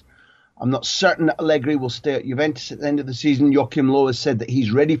candidates. I'm not certain that Allegri will stay at Juventus at the end of the season. Joachim Low has said that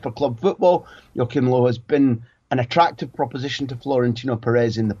he's ready for club football. Joachim Low has been an attractive proposition to Florentino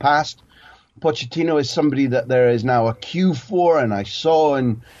Perez in the past. Pochettino is somebody that there is now a queue for, and I saw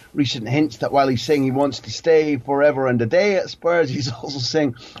in recent hints that while he's saying he wants to stay forever and a day at Spurs, he's also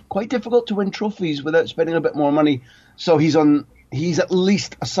saying quite difficult to win trophies without spending a bit more money. So he's at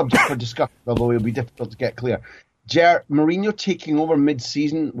least a subject for discussion, although it'll be difficult to get clear. Mourinho taking over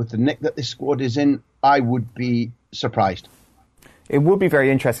mid-season with the nick that this squad is in, I would be surprised. It would be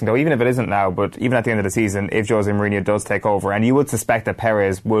very interesting, though, even if it isn't now, but even at the end of the season, if Jose Mourinho does take over, and you would suspect that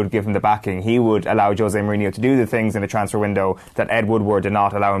Perez would give him the backing, he would allow Jose Mourinho to do the things in the transfer window that Ed Woodward did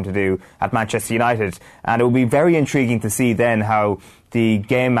not allow him to do at Manchester United. And it would be very intriguing to see then how the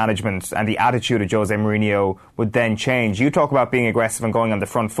game management and the attitude of Jose Mourinho would then change. You talk about being aggressive and going on the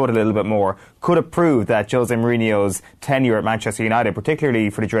front foot a little bit more. Could it prove that Jose Mourinho's tenure at Manchester United, particularly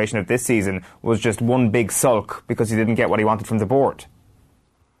for the duration of this season, was just one big sulk because he didn't get what he wanted from the board?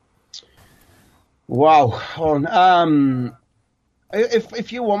 Wow.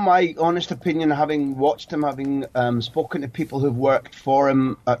 If you want my honest opinion, having watched him, having spoken to people who've worked for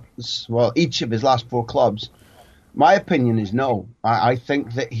him at, each of his last 4 clubs, my opinion is no. I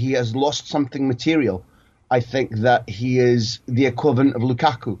think that he has lost something material. I think that he is the equivalent of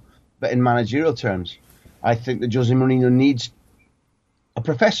Lukaku, but in managerial terms. I think that Jose Mourinho needs a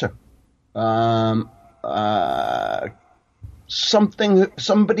professor.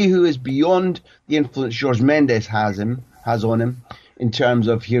 Somebody who is beyond the influence Jorge Mendes has on him in terms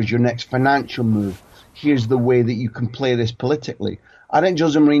of here's your next financial move, here's the way that you can play this politically. I think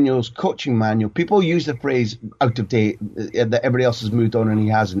Jose Mourinho's coaching manual, people use the phrase out of date, that everybody else has moved on and he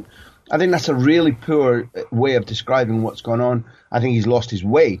hasn't. I think that's a really poor way of describing what's gone on. I think he's lost his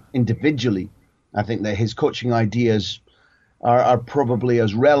way individually. I think that his coaching ideas are probably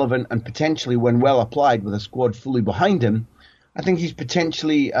as relevant and potentially, when well applied with a squad fully behind him, I think he's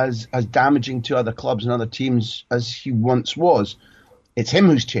potentially as damaging to other clubs and other teams as he once was. It's him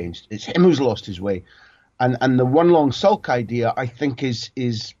who's changed. It's him who's lost his way. And the one long sulk idea, I think, is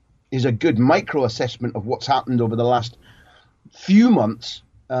a good micro assessment of what's happened over the last few months.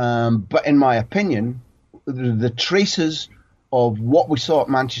 But in my opinion, the traces of what we saw at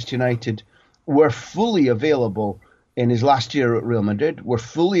Manchester United were fully available in his last year at Real Madrid, were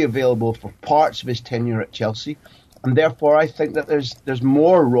fully available for parts of his tenure at Chelsea. And therefore, I think that there's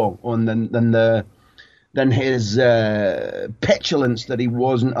more wrong than his petulance that he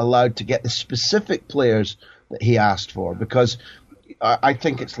wasn't allowed to get the specific players that he asked for. Because I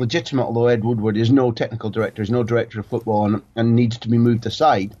think it's legitimate, although Ed Woodward is no technical director, is no director of football, and needs to be moved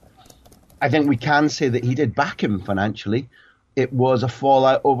aside. I think we can say that he did back him financially. It was a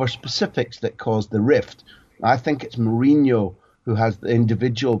fallout over specifics that caused the rift. I think it's Mourinho who has the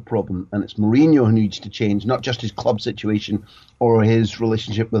individual problem, and it's Mourinho who needs to change, not just his club situation or his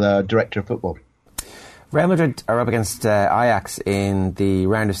relationship with a director of football. Real Madrid are up against Ajax in the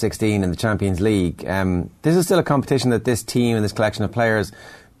round of 16 in the Champions League. This is still a competition that this team and this collection of players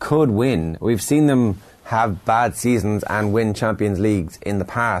could win. We've seen them have bad seasons and win Champions Leagues in the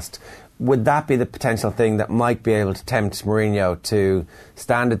past. Would that be the potential thing that might be able to tempt Mourinho to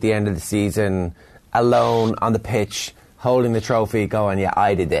stand at the end of the season alone on the pitch, holding the trophy, going, yeah,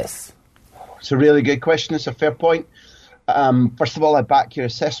 I did this? It's a really good question. It's a fair point. First of all, I back your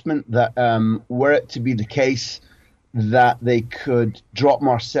assessment that were it to be the case that they could drop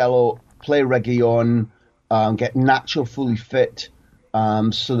Marcelo, play Reguilon, get Nacho fully fit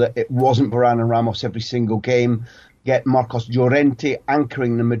so that it wasn't Varane and Ramos every single game, get Marcos Llorente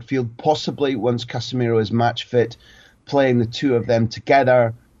anchoring the midfield, possibly once Casemiro is match fit, playing the two of them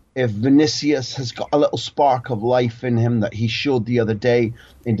together. If Vinicius has got a little spark of life in him that he showed the other day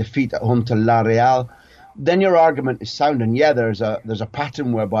in defeat at home to La Real, then your argument is sound. And yeah, there's a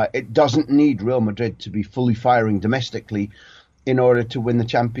pattern whereby it doesn't need Real Madrid to be fully firing domestically in order to win the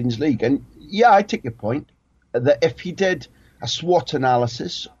Champions League. And yeah, I take your point that if he did a SWOT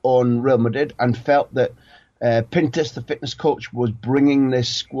analysis on Real Madrid and felt that Pintus, the fitness coach, was bringing this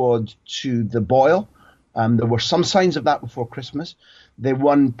squad to the boil, there were some signs of that before Christmas. They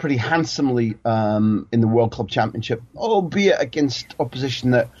won pretty handsomely in the World Club Championship, albeit against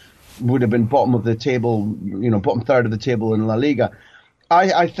opposition that would have been bottom of the table, bottom third of the table in La Liga.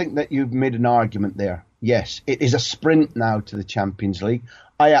 I think that you've made an argument there. Yes, it is a sprint now to the Champions League.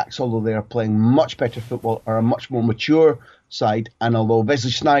 Ajax, although they are playing much better football, are a much more mature side. And although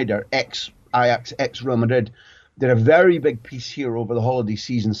Wesley Sneijder, ex-Ajax, ex-Real Madrid, did a very big piece here over the holiday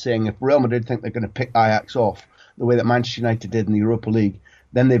season saying if Real Madrid think they're going to pick Ajax off the way that Manchester United did in the Europa League,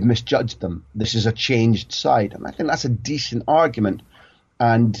 then they've misjudged them. This is a changed side. And I think that's a decent argument.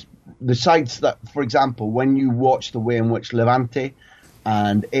 And the sides that, for example, when you watch the way in which Levante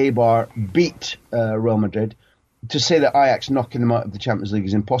and Eibar beat Real Madrid, to say that Ajax knocking them out of the Champions League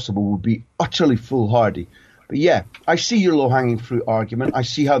is impossible would be utterly foolhardy. But yeah, I see your low-hanging fruit argument. I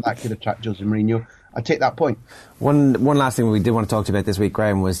see how that could attract Jose Mourinho. I take that point. One last thing we did want to talk to you about this week,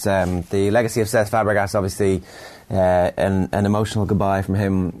 Graham, was the legacy of Cesc Fabregas. Obviously, an emotional goodbye from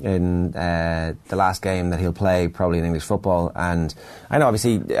him in the last game that he'll play probably in English football. And I know,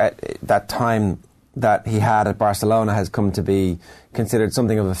 obviously, that time that he had at Barcelona has come to be considered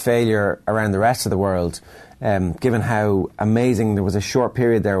something of a failure around the rest of the world, given how amazing. There was a short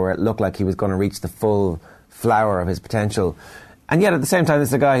period there where it looked like he was going to reach the full flower of his potential. And yet, at the same time, this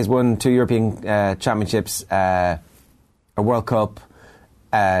is a guy who's won 2 European championships, a World Cup,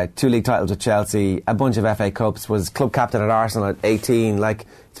 2 league titles with Chelsea, a bunch of FA Cups, was club captain at Arsenal at 18. Like,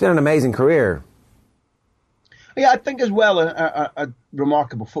 it's been an amazing career. Yeah, I think as well a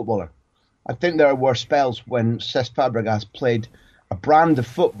remarkable footballer. I think there were spells when Cesc Fabregas played a brand of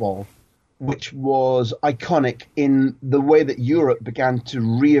football which was iconic in the way that Europe began to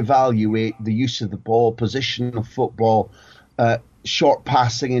reevaluate the use of the ball, position of football, short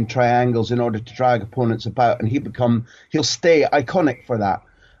passing in triangles in order to drag opponents about, and he'll stay iconic for that.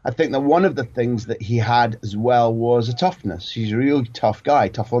 I think that one of the things that he had as well was a toughness. He's a real tough guy,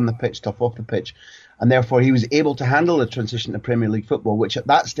 tough on the pitch, tough off the pitch, and therefore he was able to handle the transition to Premier League football, which at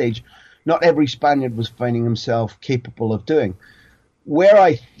that stage not every Spaniard was finding himself capable of doing. Where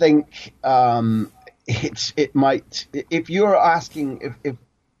I think it might, if you're asking if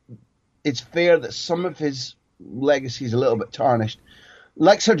it's fair that some of his legacy is a little bit tarnished,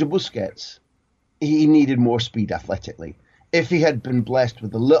 like Sergio Busquets, he needed more speed athletically. If he had been blessed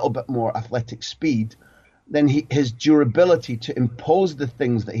with a little bit more athletic speed, then his durability to impose the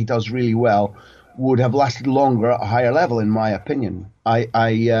things that he does really well would have lasted longer at a higher level, in my opinion.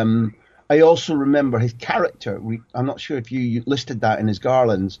 I also remember his character. I'm not sure if you listed that in his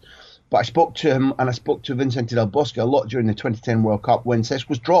garlands, but I spoke to him and I spoke to Vicente Del Bosque a lot during the 2010 World Cup when Cesc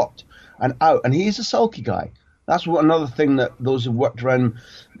was dropped and out, and he's a sulky guy. That's another thing that those who've worked around,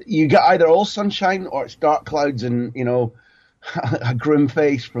 you get either all sunshine or it's dark clouds and, a grim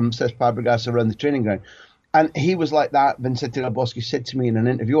face from Cesc Fabregas around the training ground. And he was like that. Vicente Del Bosque said to me in an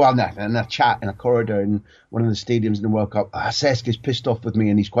interview, in a chat in a corridor in one of the stadiums in the World Cup, Cesc is pissed off with me,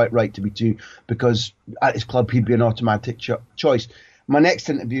 and he's quite right to be too, because at his club he'd be an automatic choice. My next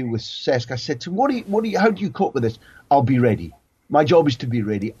interview with Cesc, I said to him, how do you cope with this? I'll be ready. My job is to be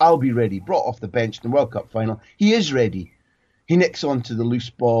ready. I'll be ready. Brought off the bench in the World Cup final. He is ready. He nicks onto the loose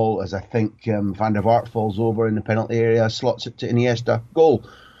ball as I think Van der Vaart falls over in the penalty area, slots it to Iniesta, goal.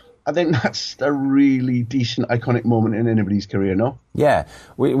 I think that's a really decent, iconic moment in anybody's career, no? Yeah.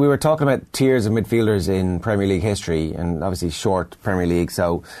 We were talking about tiers of midfielders in Premier League history, and obviously short Premier League,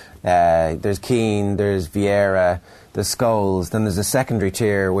 so there's Keane, there's Vieira, there's Scholes, then there's a secondary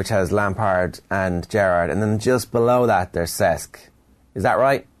tier which has Lampard and Gerrard, and then just below that there's Cesc. Is that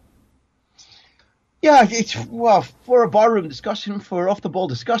right? Yeah, for a barroom discussion, for off-the-ball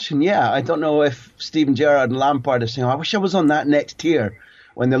discussion, yeah. I don't know if Steven Gerrard and Lampard are saying, I wish I was on that next tier,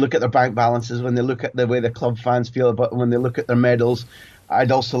 when they look at their bank balances, when they look at the way the club fans feel about when they look at their medals.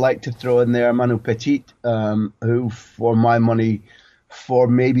 I'd also like to throw in there Manu Petit, who, for my money, for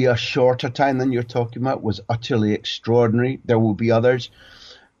maybe a shorter time than you're talking about, was utterly extraordinary. There will be others.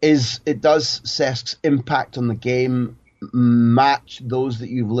 Does Cesc's impact on the game match those that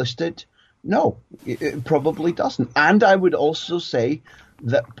you've listed? No, it probably doesn't. And I would also say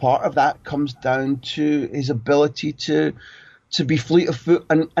that part of that comes down to his ability to be fleet of foot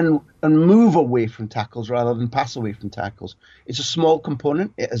and move away from tackles rather than pass away from tackles. It's a small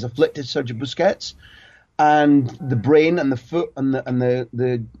component. It has afflicted Sergio Busquets, and the brain and the foot and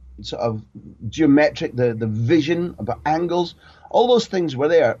the sort of geometric, the vision about angles, all those things were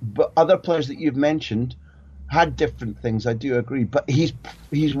there. But other players that you've mentioned had different things, I do agree. But he's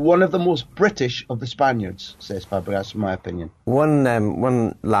one of the most British of the Spaniards, says Fabregas, in my opinion.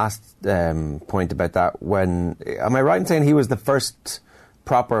 One last point about that. Am I right in saying he was the first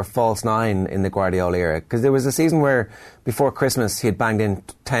proper false nine in the Guardiola era? Because there was a season where, before Christmas, he had banged in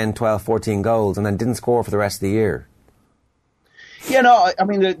 10, 12, 14 goals and then didn't score for the rest of the year. Yeah, no, I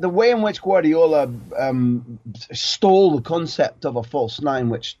mean, the way in which Guardiola stole the concept of a false nine,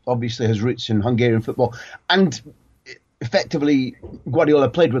 which obviously has roots in Hungarian football, and effectively Guardiola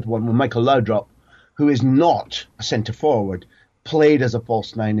played with one, with Michael Laudrup, who is not a centre-forward, played as a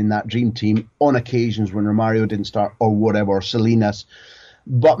false nine in that dream team on occasions when Romario didn't start or whatever, or Salinas.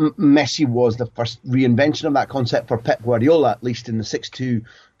 But Messi was the first reinvention of that concept for Pep Guardiola, at least in the 6-2,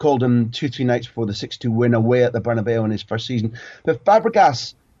 called him 2-3 nights before the 6-2 win away at the Bernabeu in his first season. But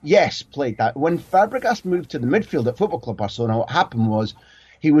Fabregas, yes, played that. When Fabregas moved to the midfield at Football Club Barcelona, what happened was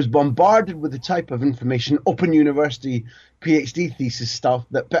he was bombarded with the type of information, Open University PhD thesis stuff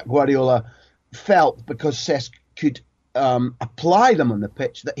that Pep Guardiola felt, because Cesc could apply them on the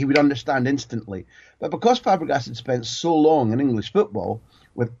pitch, that he would understand instantly. But because Fabregas had spent so long in English football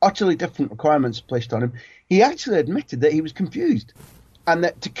with utterly different requirements placed on him, he actually admitted that he was confused, and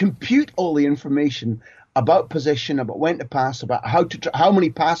that to compute all the information about position, about when to pass, about how many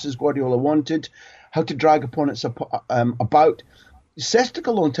passes Guardiola wanted, how to drag opponents about, Cesc took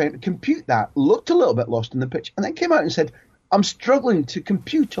a long time to compute that, looked a little bit lost in the pitch, and then came out and said, I'm struggling to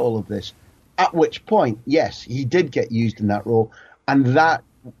compute all of this. At which point, yes, he did get used in that role, and that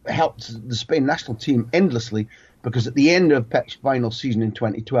helped the Spain national team endlessly, because at the end of Pep's final season in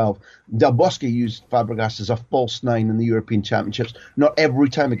 2012, Del Bosque used Fabregas as a false nine in the European Championships. Not every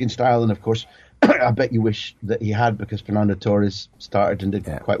time against Ireland, of course. I bet you wish that he had, because Fernando Torres started and did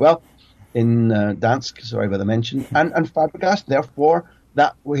quite well in Dansk, sorry about the mention. And Fabregas, therefore,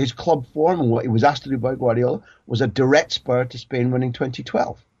 that his club form and what he was asked to do by Guardiola was a direct spur to Spain winning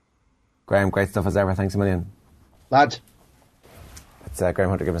 2012. Graham, great stuff as ever. Thanks a million. Lads. It's Graham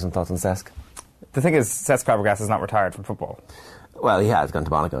Hunter giving us some thoughts on Cesc. The thing is, Cesc Fabregas is not retired from football. Well, he has gone to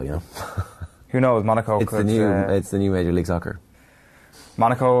Monaco, you know. Who knows? Monaco it's could... it's the new Major League Soccer.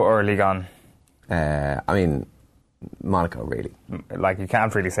 Monaco or Ligue 1? I mean, Monaco, really. Like, you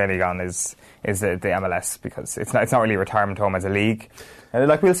can't really say Ligue 1 is the MLS, because it's not really a retirement home as a league.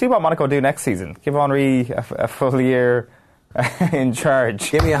 Like, we'll see what Monaco do next season. Give Henry a full year in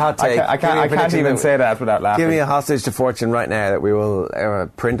charge. Give me a hot take. I can't even say that without laughing. Give me a hostage to fortune right now that we will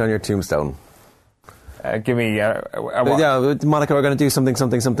print on your tombstone. Give me what? Yeah, Monaco are going to do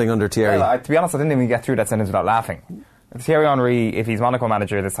something under Thierry. Well, to be honest, I didn't even get through that sentence without laughing. Thierry Henry, if he's Monaco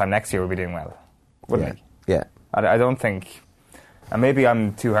manager this time next year, will be doing well, wouldn't he? Yeah. I don't think, and maybe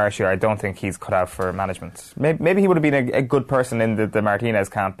I'm too harsh here, I don't think he's cut out for management. Maybe he would have been a good person in the Martinez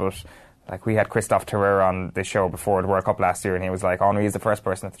camp, but like, we had Christophe Terreur on this show before the World Cup last year, and he was like, Henry is the first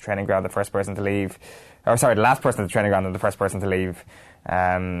person at the training ground, the first person to leave. Or sorry, the last person at the training ground and the first person to leave.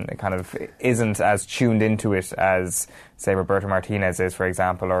 It kind of isn't as tuned into it as, say, Roberto Martinez is, for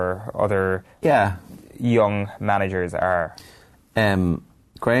example, or other young managers are.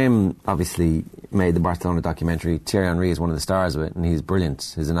 Graham obviously made the Barcelona documentary. Thierry Henry is one of the stars of it, and he's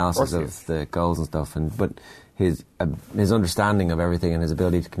brilliant. His analysis of the goals and stuff, but his understanding of everything and his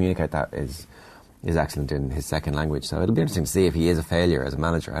ability to communicate that is excellent in his second language. So it'll be interesting to see if he is a failure as a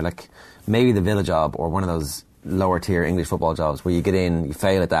manager. Maybe the Villa job or one of those lower tier English football jobs where you get in, you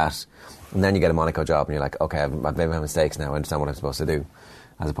fail at that, and then you get a Monaco job and you're like, okay, I've made my mistakes now, I understand what I'm supposed to do,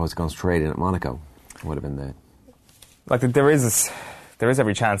 as opposed to going straight in at Monaco. Would have been the... Like, there is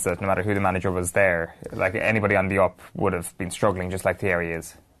every chance that no matter who the manager was there, like anybody on the up would have been struggling just like Thierry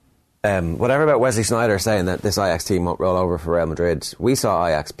is. Whatever about Wesley Sneijder saying that this Ajax team won't roll over for Real Madrid, we saw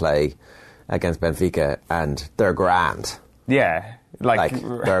Ajax play against Benfica and they're grand. Yeah. Like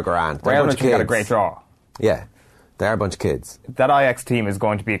they're grand. They're Real Madrid got a great draw. Yeah. They're a bunch of kids. That Ajax team is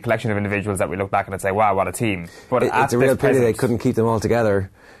going to be a collection of individuals that we look back and say, wow, what a team. But it's a real pity they couldn't keep them all together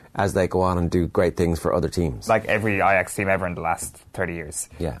as they go on and do great things for other teams. Like every Ajax team ever in the last 30 years.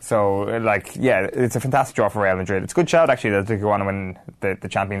 Yeah. So, it's a fantastic draw for Real Madrid. It's a good shout, actually, that they go on and win the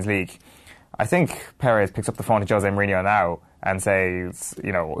Champions League. I think Perez picks up the phone to Jose Mourinho now and says,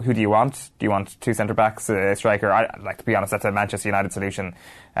 who do you want? Do you want 2 centre-backs, a striker? Like, to be honest, that's a Manchester United solution.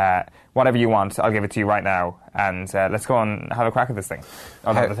 Whatever you want, I'll give it to you right now. And let's go and have a crack at this thing.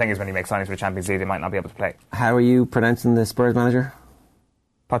 Although the thing is, when you make signings for the Champions League, they might not be able to play. How are you pronouncing the Spurs manager?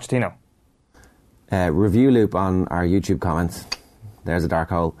 Pochettino. Review loop on our YouTube comments. There's a dark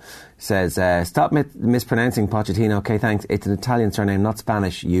hole. Says, stop mispronouncing Pochettino. Okay, thanks. It's an Italian surname, not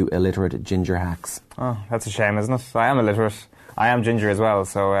Spanish, you illiterate ginger hacks. Oh, that's a shame, isn't it? I am illiterate. I am ginger as well,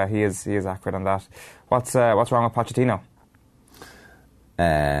 so he is accurate on that. What's wrong with Pochettino?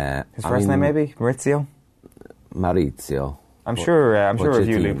 His first name, maybe? Maurizio? I'm sure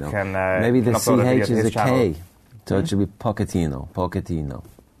Review Loop can maybe the CH is a channel. K, so it should be Pochettino.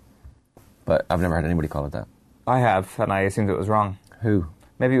 But I've never heard anybody call it that. I have, and I assumed it was wrong. Who?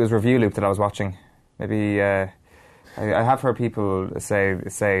 Maybe it was Review Loop that I was watching. Maybe I have heard people say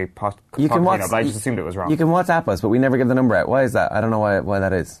Pochettino, but I just assumed it was wrong. You can WhatsApp us, but we never give the number out. Why is that? I don't know why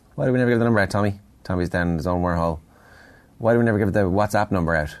that is. Why do we never give the number out, Tommy? Tommy's down in his own wormhole. Why do we never give the WhatsApp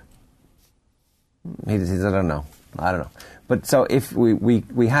number out? He says, I don't know. But so if we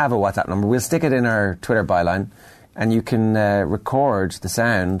have a WhatsApp number, we'll stick it in our Twitter byline, and you can record the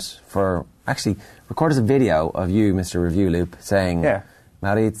sound record as a video of you, Mr. Review Loop, saying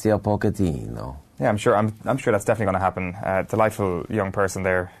Maurizio Pochettino. Yeah, I'm sure that's definitely going to happen. Delightful young person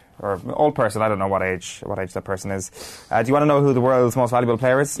there, or old person. I don't know what age that person is. Do you want to know who the world's most valuable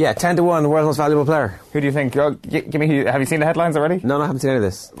player is? Yeah, 10-1, the world's most valuable player. Who do you think? Have you seen the headlines already? No, I haven't seen any of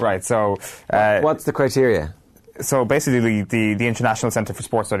this. Right. So, what's the criteria? So basically, the International Centre for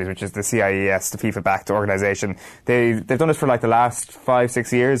Sports Studies, which is the CIES, the FIFA-backed organisation, they've done it for like the last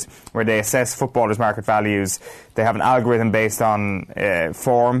 5-6 years, where they assess footballers' market values. They have an algorithm based on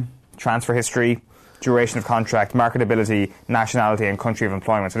form, transfer history, duration of contract, marketability, nationality, and country of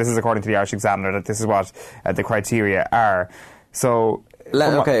employment. So this is according to the Irish Examiner that this is what the criteria are. So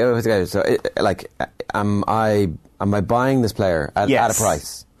So am I buying this player at a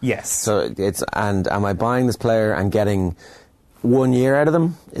price? Yes. So am I buying this player and getting 1 year out of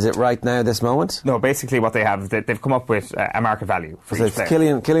them? Is it right now, this moment? No, basically what they have, they've come up with a market value for each player.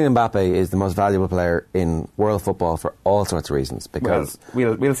 Kylian Mbappe is the most valuable player in world football for all sorts of reasons. Because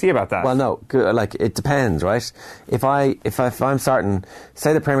we'll see about that. Well, no, it depends, right? If I'm starting,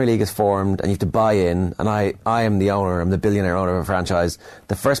 say the Premier League is formed and you have to buy in, and I am the owner, I'm the billionaire owner of a franchise,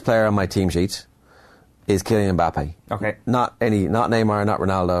 the first player on my team sheet is Kylian Mbappe. Okay. Not Neymar, not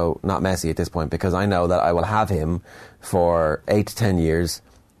Ronaldo, not Messi at this point, because I know that I will have him for 8 to 10 years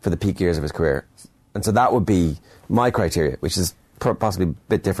for the peak years of his career. And so that would be my criteria, which is possibly a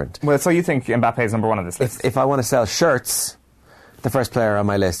bit different. Well, so you think Mbappe is number one on this list? If I want to sell shirts, the first player on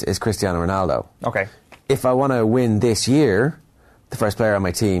my list is Cristiano Ronaldo. Okay. If I want to win this year, the first player on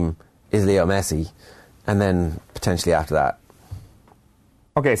my team is Leo Messi, and then potentially after that.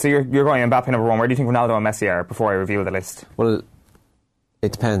 Okay, so you're going Mbappe number one. Where do you think Ronaldo and Messi are before I reveal the list? Well,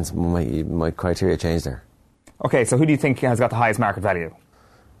 it depends. My criteria changed there. Okay, so who do you think has got the highest market value?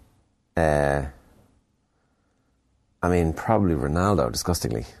 Probably Ronaldo,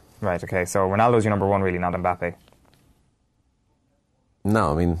 disgustingly. Right, okay, so Ronaldo's your number one, really, not Mbappe.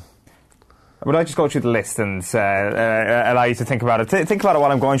 No, Would I just go through the list and allow you to think about it? Think about it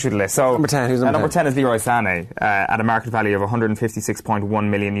while I'm going through the list. So number 10, who's number 10? Number 10 is Leroy Sané at a market value of €156.1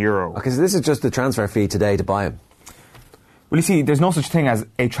 million. Okay, so this is just the transfer fee today to buy him. Well, you see, there's no such thing as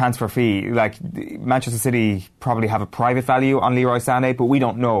a transfer fee. Like, Manchester City probably have a private value on Leroy Sané, but we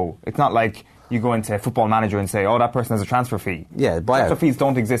don't know. It's not like you go into Football Manager and say, oh, that person has a transfer fee. Yeah, buyout. Transfer fees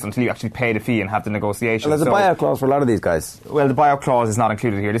don't exist until you actually pay the fee and have the negotiation. Well, there's a buyout clause for a lot of these guys. Well, the buyout clause is not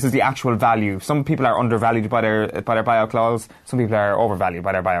included here. This is the actual value. Some people are undervalued by their buyout clause. Some people are overvalued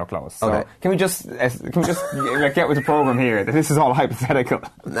by their buyout clause. So okay. Can we just get with the program here? That this is all hypothetical.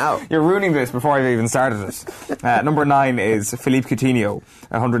 No. You're ruining this before I've even started it. Number 9 is Philippe Coutinho,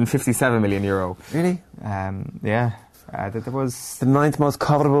 €157 million. Really? Yeah. There was the 9th most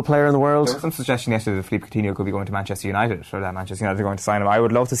covetable player in the world. There was some suggestion yesterday that Philippe Coutinho could be going to Manchester United, or that Manchester United are going to sign him. I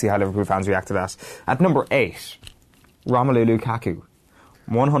would love to see how Liverpool fans react to that. At number 8, Romelu Lukaku.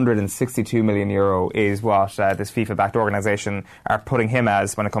 €162 million is what this FIFA-backed organisation are putting him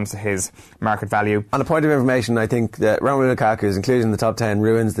as when it comes to his market value. On a point of information, I think that Romelu Lukaku is included in the top 10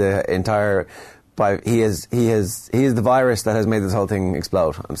 ruins the entire. He is the virus that has made this whole thing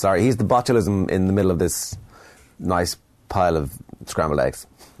explode. I'm sorry, he's the botulism in the middle of this nice pile of scrambled eggs.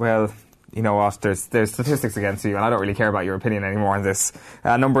 Well, you know what, there's statistics against you, and I don't really care about your opinion anymore on this.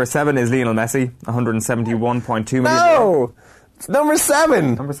 Number 7 is Lionel Messi, €171.2 million. No! It's number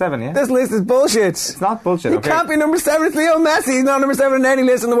 7. Number 7, yeah. This list is bullshit. It's not bullshit. It can't be number 7. It's Lionel Messi. He's not number 7 in any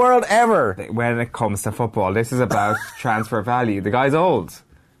list in the world ever. When it comes to football, this is about transfer value. The guy's old.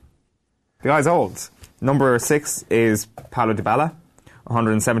 Number 6 is Paulo Dybala.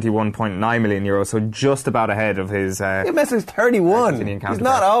 €171.9 million, so just about ahead of his... Messi's 31. He's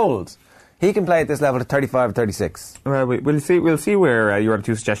not old. He can play at this level at 35 or 36. Well, we'll see where your other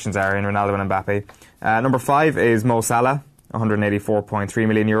two suggestions are in Ronaldo and Mbappe. Number 5 is Mo Salah, €184.3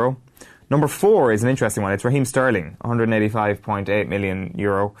 million. Number 4 is an interesting one. It's Raheem Sterling, €185.8 million.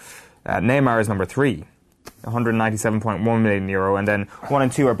 Neymar is number 3. €197.1 million, and then 1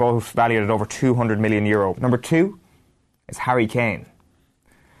 and 2 are both valued at over €200 million. Number 2 is Harry Kane.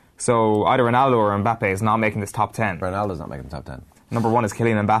 So either Ronaldo or Mbappe is not making this top 10. Ronaldo's not making the top 10. Number 1 is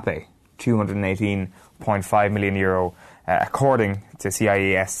Kylian Mbappe, €218.5 million, according to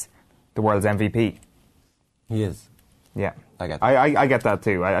CIES, the world's MVP. He is. Yeah, I get that. I get that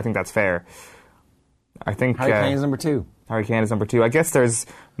too. I think that's fair. I think Harry Kane is number 2. Harry Kane is number 2. I guess there's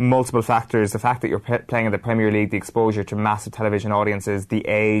multiple factors. The fact that you're playing in the Premier League, the exposure to massive television audiences, the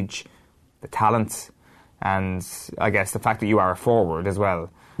age, the talent, and I guess the fact that you are a forward as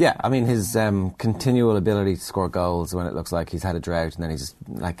well. Yeah, I mean his continual ability to score goals when it looks like he's had a drought, and then he just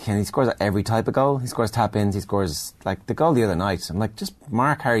he scores every type of goal. He scores tap-ins. He scores like the goal the other night. I'm like, just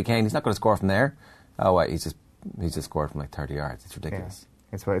mark Harry Kane. He's not going to score from there. Oh wait, he's just scored from like 30 yards. It's ridiculous.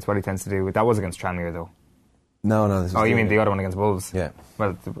 Yeah, it's what he tends to do. That was against Tranmere though. No. This was you mean the other one against Wolves? Yeah.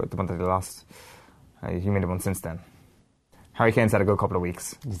 Well, the one that they lost. You mean the one since then? Harry Kane's had a good couple of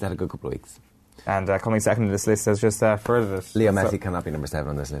weeks. He's had a good couple of weeks. And coming second in this list has just furthered it. Leo Messi cannot be number 7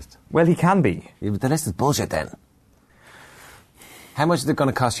 on this list. Well, he can be. Yeah, but the list is bullshit then. How much is it going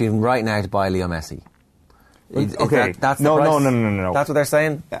to cost you right now to buy Leo Messi? Okay. That's the no, price? No. That's what they're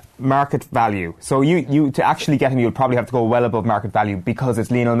saying? Market value. So you to actually get him, you'll probably have to go well above market value because it's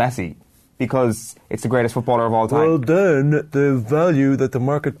Lionel Messi. Because it's the greatest footballer of all time. Well, then the value that the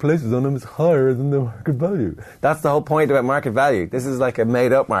market places on him is higher than the market value. That's the whole point about market value. This is like a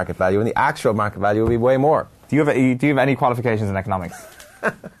made-up market value, and the actual market value will be way more. Do you have any qualifications in economics?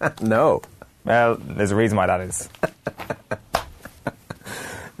 No. Well, there's a reason why that is.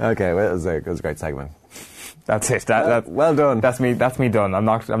 Okay, well, it was a great segment. That's it. Well done. That's me done. I'm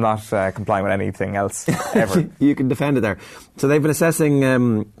not complying with anything else ever. You can defend it there. So they've been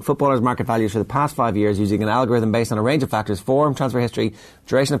assessing footballers' market values for the past 5 years using an algorithm based on a range of factors: form, transfer history,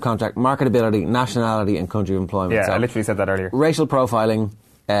 duration of contract, marketability, nationality, and country of employment. Yeah, so I literally said that earlier. Racial profiling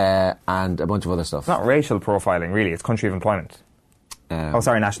and a bunch of other stuff. It's not racial profiling, really. It's country of employment.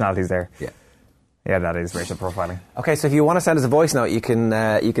 Nationality's there. Yeah, that is racial profiling. Okay, so if you want to send us a voice note, you can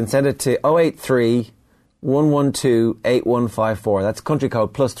send it to 083 112 8154. That's country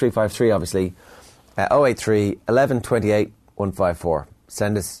code plus 353, obviously. 083 11 28 154.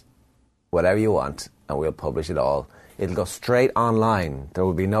 Send us whatever you want and we'll publish it all. It'll go straight online. There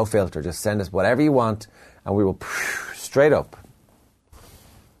will be no filter. Just send us whatever you want and we will straight up.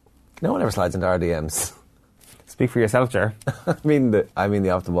 No one ever slides into our DMs. Speak for yourself, Ger. I mean the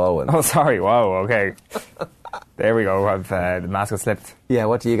off the wall one. Oh, sorry. Whoa, okay. There we go. The mask has slipped. Yeah,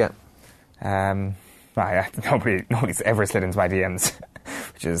 what do you get? Nobody's ever slid into my DMs,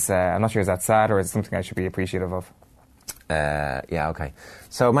 which is, I'm not sure, is that sad or is it something I should be appreciative of? Yeah, okay.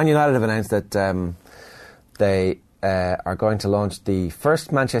 So Man United have announced that they are going to launch the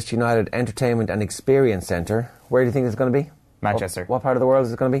first Manchester United Entertainment and Experience Centre. Where do you think it's going to be? Manchester. What part of the world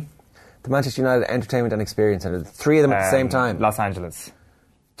is it going to be? The Manchester United Entertainment and Experience Centre. 3 of them at the same time. Los Angeles.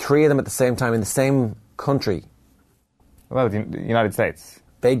 3 of them at the same time in the same country. Well, the United States.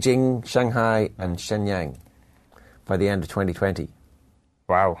 Beijing, Shanghai and Shenyang by the end of 2020.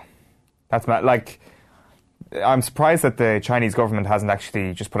 Wow. That's like, I'm surprised that the Chinese government hasn't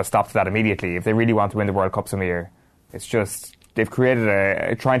actually just put a stop to that immediately. If they really want to win the World Cup some year, it's just they've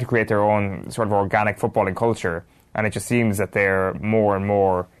created trying to create their own sort of organic footballing culture, and it just seems that they're more and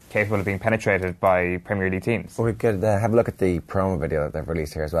more capable of being penetrated by Premier League teams. Well, we could have a look at the promo video that they've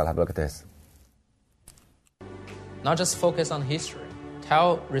released here as well. Have a look at this. Not just focus on history,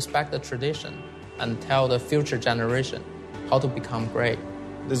 respect the tradition, and tell the future generation how to become great.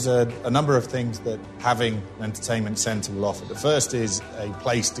 There's a number of things that having an entertainment centre will offer. The first is a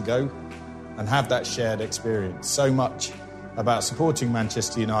place to go and have that shared experience. So much about supporting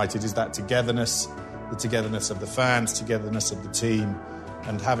Manchester United is that togetherness, the togetherness of the fans, togetherness of the team,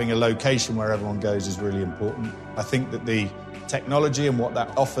 and having a location where everyone goes is really important. I think that the technology and what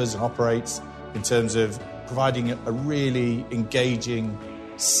that offers and operates in terms of providing a really engaging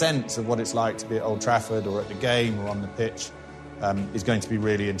sense of what it's like to be at Old Trafford or at the game or on the pitch is going to be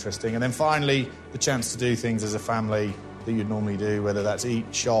really interesting. And then finally, the chance to do things as a family that you'd normally do, whether that's eat,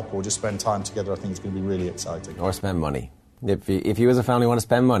 shop or just spend time together, I think is going to be really exciting. Or spend money. If you as a family want to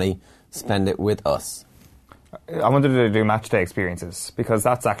spend money, spend it with us. I wanted to do match day experiences because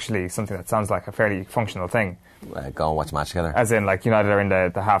that's actually something that sounds like a fairly functional thing. Go and watch a match together. As in, like, United are in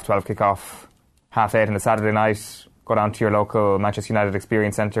the 12:30 kickoff, 8:30 on a Saturday night. Go down to your local Manchester United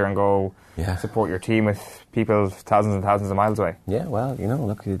Experience Centre and go support your team with people thousands and thousands of miles away. Yeah, well,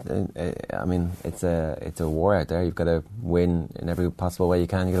 look, I mean, it's a war out there. You've got to win in every possible way you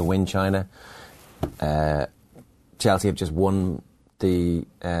can. You've got to win China. Chelsea have just won the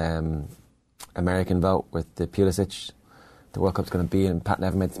American vote with the Pulisic. The World Cup's going to be in, Pat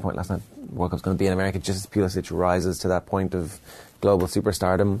Nevin made this point last night, the World Cup's going to be in America just as Pulisic rises to that point of global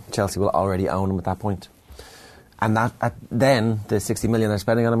superstardom. Chelsea will already own him at that point. And then the 60 million they're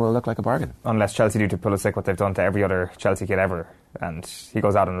spending on him will look like a bargain. Unless Chelsea do to Pulisic what they've done to every other Chelsea kid ever, and he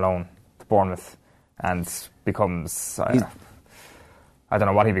goes out on loan to Bournemouth and becomes I don't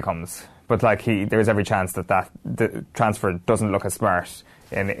know what he becomes, but like there is every chance that the transfer doesn't look as smart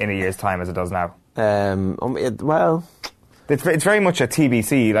in a year's time as it does now. Well, it's very much a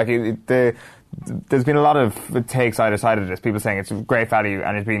TBC. Like there's been a lot of takes either side of this. People saying it's great value,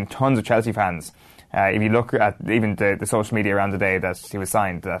 and there's been tons of Chelsea fans. If you look at even the social media around the day that he was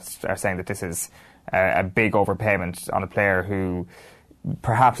signed, that are saying that this is a big overpayment on a player who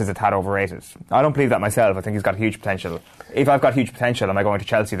perhaps is a tad overrated. I don't believe that myself. I think he's got huge potential. If I've got huge potential, am I going to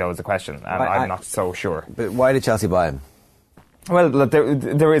Chelsea, though, is the question. And I'm not so sure. But why did Chelsea buy him? Well,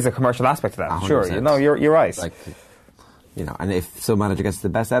 there is a commercial aspect to that. 100%. Sure. No, you're right. Like, and if some manager gets the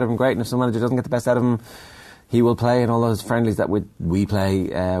best out of him, great. And if some manager doesn't get the best out of him, he will play in all those friendlies that we play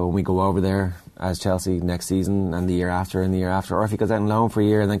when we go over there as Chelsea next season and the year after and the year after. Or if he goes out on loan for a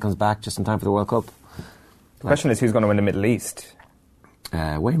year and then comes back just in time for the World Cup. The question is who's going to win the Middle East?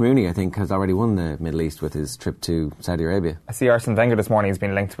 Wayne Rooney, I think, has already won the Middle East with his trip to Saudi Arabia. I see Arsene Wenger this morning has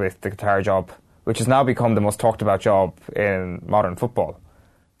been linked with the Qatar job, which has now become the most talked about job in modern football.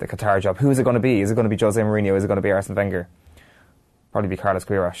 The Qatar job. Who is it going to be? Is it going to be Jose Mourinho? Is it going to be Arsene Wenger? Probably be Carlos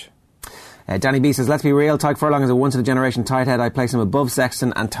Queiroz. Danny B says, let's be real, Tyke Furlong is a once-in-a-generation tight head. I place him above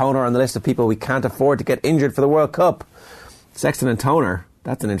Sexton and Toner on the list of people we can't afford to get injured for the World Cup. Sexton and Toner,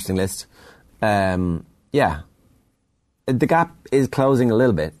 that's an interesting list. Yeah. The gap is closing a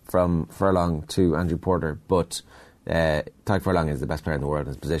little bit from Furlong to Andrew Porter, but Tyke Furlong is the best player in the world in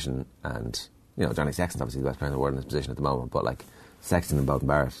his position, and Johnny Sexton's obviously the best player in the world in his position at the moment, but like Sexton and Beauden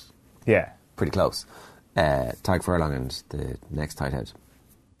Barrett, pretty close. Tyke Furlong and the next tight head,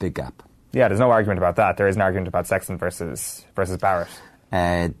 big gap. Yeah, there's no argument about that. There is an argument about Sexton versus Barrett.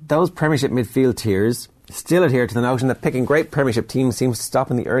 Those Premiership midfield tiers still adhere to the notion that picking great Premiership teams seems to stop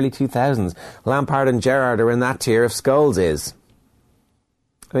in the early 2000s. Lampard and Gerrard are in that tier if Scholes is.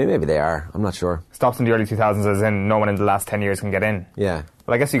 I mean, maybe they are. I'm not sure. Stops in the early 2000s as in no one in the last 10 years can get in. Yeah.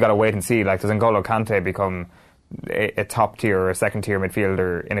 Well, I guess you got to wait and see. Like, does N'Golo Kante become a top tier or a second tier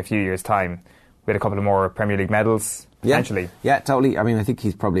midfielder in a few years' time? We had a couple of more Premier League medals, potentially. Yeah, totally. I mean, I think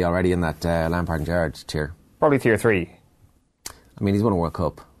he's probably already in that Lampard and Gerrard tier. Probably tier 3. I mean, he's won a World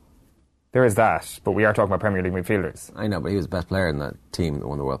Cup. There is that, but we are talking about Premier League midfielders. I know, but he was the best player in that team that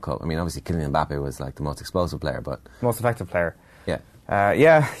won the World Cup. I mean, obviously Kylian Mbappe was like the most explosive player, but most effective player.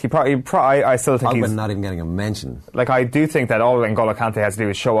 Yeah. He probably. I still think Pogba he's not even getting a mention. Like, I do think that all N'Golo Kante has to do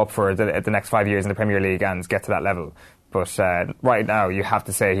is show up for the next 5 years in the Premier League and get to that level. But right now, you have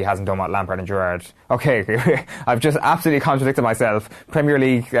to say he hasn't done what Lampard and Gerrard. Okay, I've just absolutely contradicted myself. Premier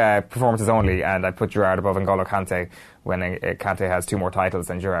League performances only, and I put Gerrard above N'Golo Kante when Kante has 2 more titles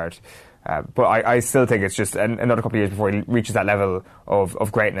than Gerrard. But I still think it's just another couple of years before he reaches that level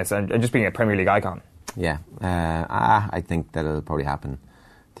of greatness and just being a Premier League icon. Yeah, I think that it'll probably happen.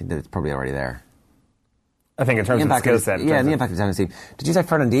 I think that it's probably already there. I think in terms of the skill set. Yeah, and the impact of the team. Did you say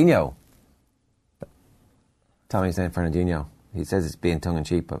Fernandinho? Tommy's saying Fernandinho. He says it's being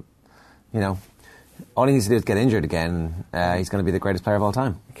tongue-in-cheek, but, you know, all he needs to do is get injured again. He's going to be the greatest player of all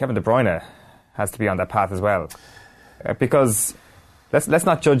time. Kevin De Bruyne has to be on that path as well. Because let's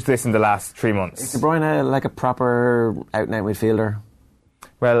not judge this in the last 3 months. Is De Bruyne like a proper out-and-out midfielder?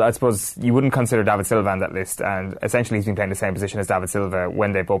 Well, I suppose you wouldn't consider David Silva on that list, and essentially he's been playing the same position as David Silva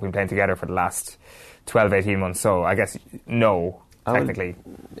when they've both been playing together for the last 12, 18 months. So I guess no, technically.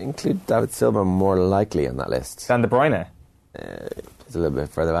 Include David Silva more likely on that list. Than De Bruyne? He's a little bit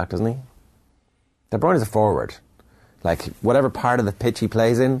further back, doesn't he? De Bruyne is a forward. Like, whatever part of the pitch he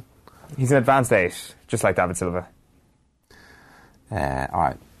plays in. He's an advanced 8, just like David Silva.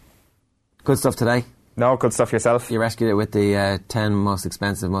 Alright. Good stuff today. No, good stuff yourself. You rescued it with the 10 most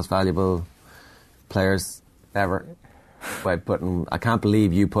expensive, most valuable players ever. By putting, I can't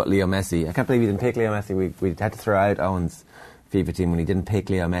believe you put Leo Messi. I can't believe you didn't pick Leo Messi. We had to throw out Owen's FIFA team when he didn't pick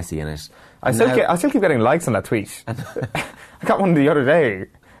Leo Messi in it. I still keep getting likes on that tweet. I got one the other day.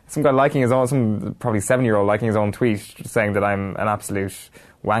 Some guy liking his own, some probably 7-year-old liking his own tweet, saying that I'm an absolute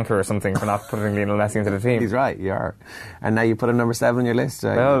wanker or something for not putting Lionel Messi into the team. He's right, you are. And now you put him number 7 on your list.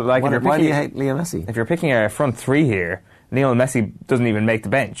 Well, like why do you hate Leo Messi? If you're picking a front 3 here, Lionel Messi doesn't even make the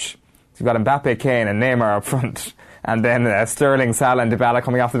bench. So you've got Mbappe, Kane and Neymar up front. And then Sterling, Salah and Dybala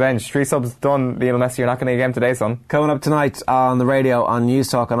coming off the bench. 3 subs done. Lionel Messi, you're not going to get a game today, son. Coming up tonight on the radio on News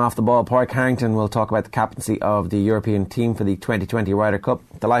Talk and Off the Ball, Padraig Harrington will talk about the captaincy of the European team for the 2020 Ryder Cup,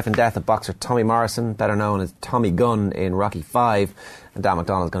 the life and death of boxer Tommy Morrison, better known as Tommy Gunn in Rocky 5. And Dan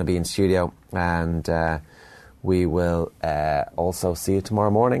McDonald's going to be in studio. And we will also see you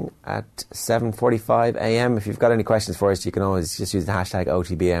tomorrow morning at 7:45 a.m. If you've got any questions for us, you can always just use the hashtag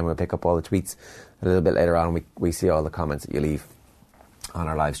OTBAM. We'll pick up all the tweets a little bit later on. We see all the comments that you leave on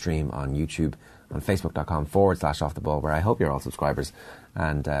our live stream on YouTube, on Facebook.com/Off the Ball, where I hope you're all subscribers,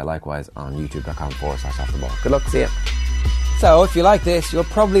 and likewise on YouTube.com/Off the Ball. Good luck, see you. So, if you like this, you'll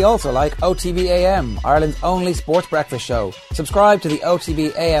probably also like OTB AM, Ireland's only sports breakfast show. Subscribe to the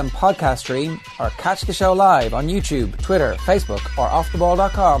OTB AM podcast stream or catch the show live on YouTube, Twitter, Facebook or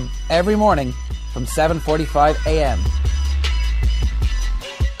offtheball.com every morning from 7:45 AM.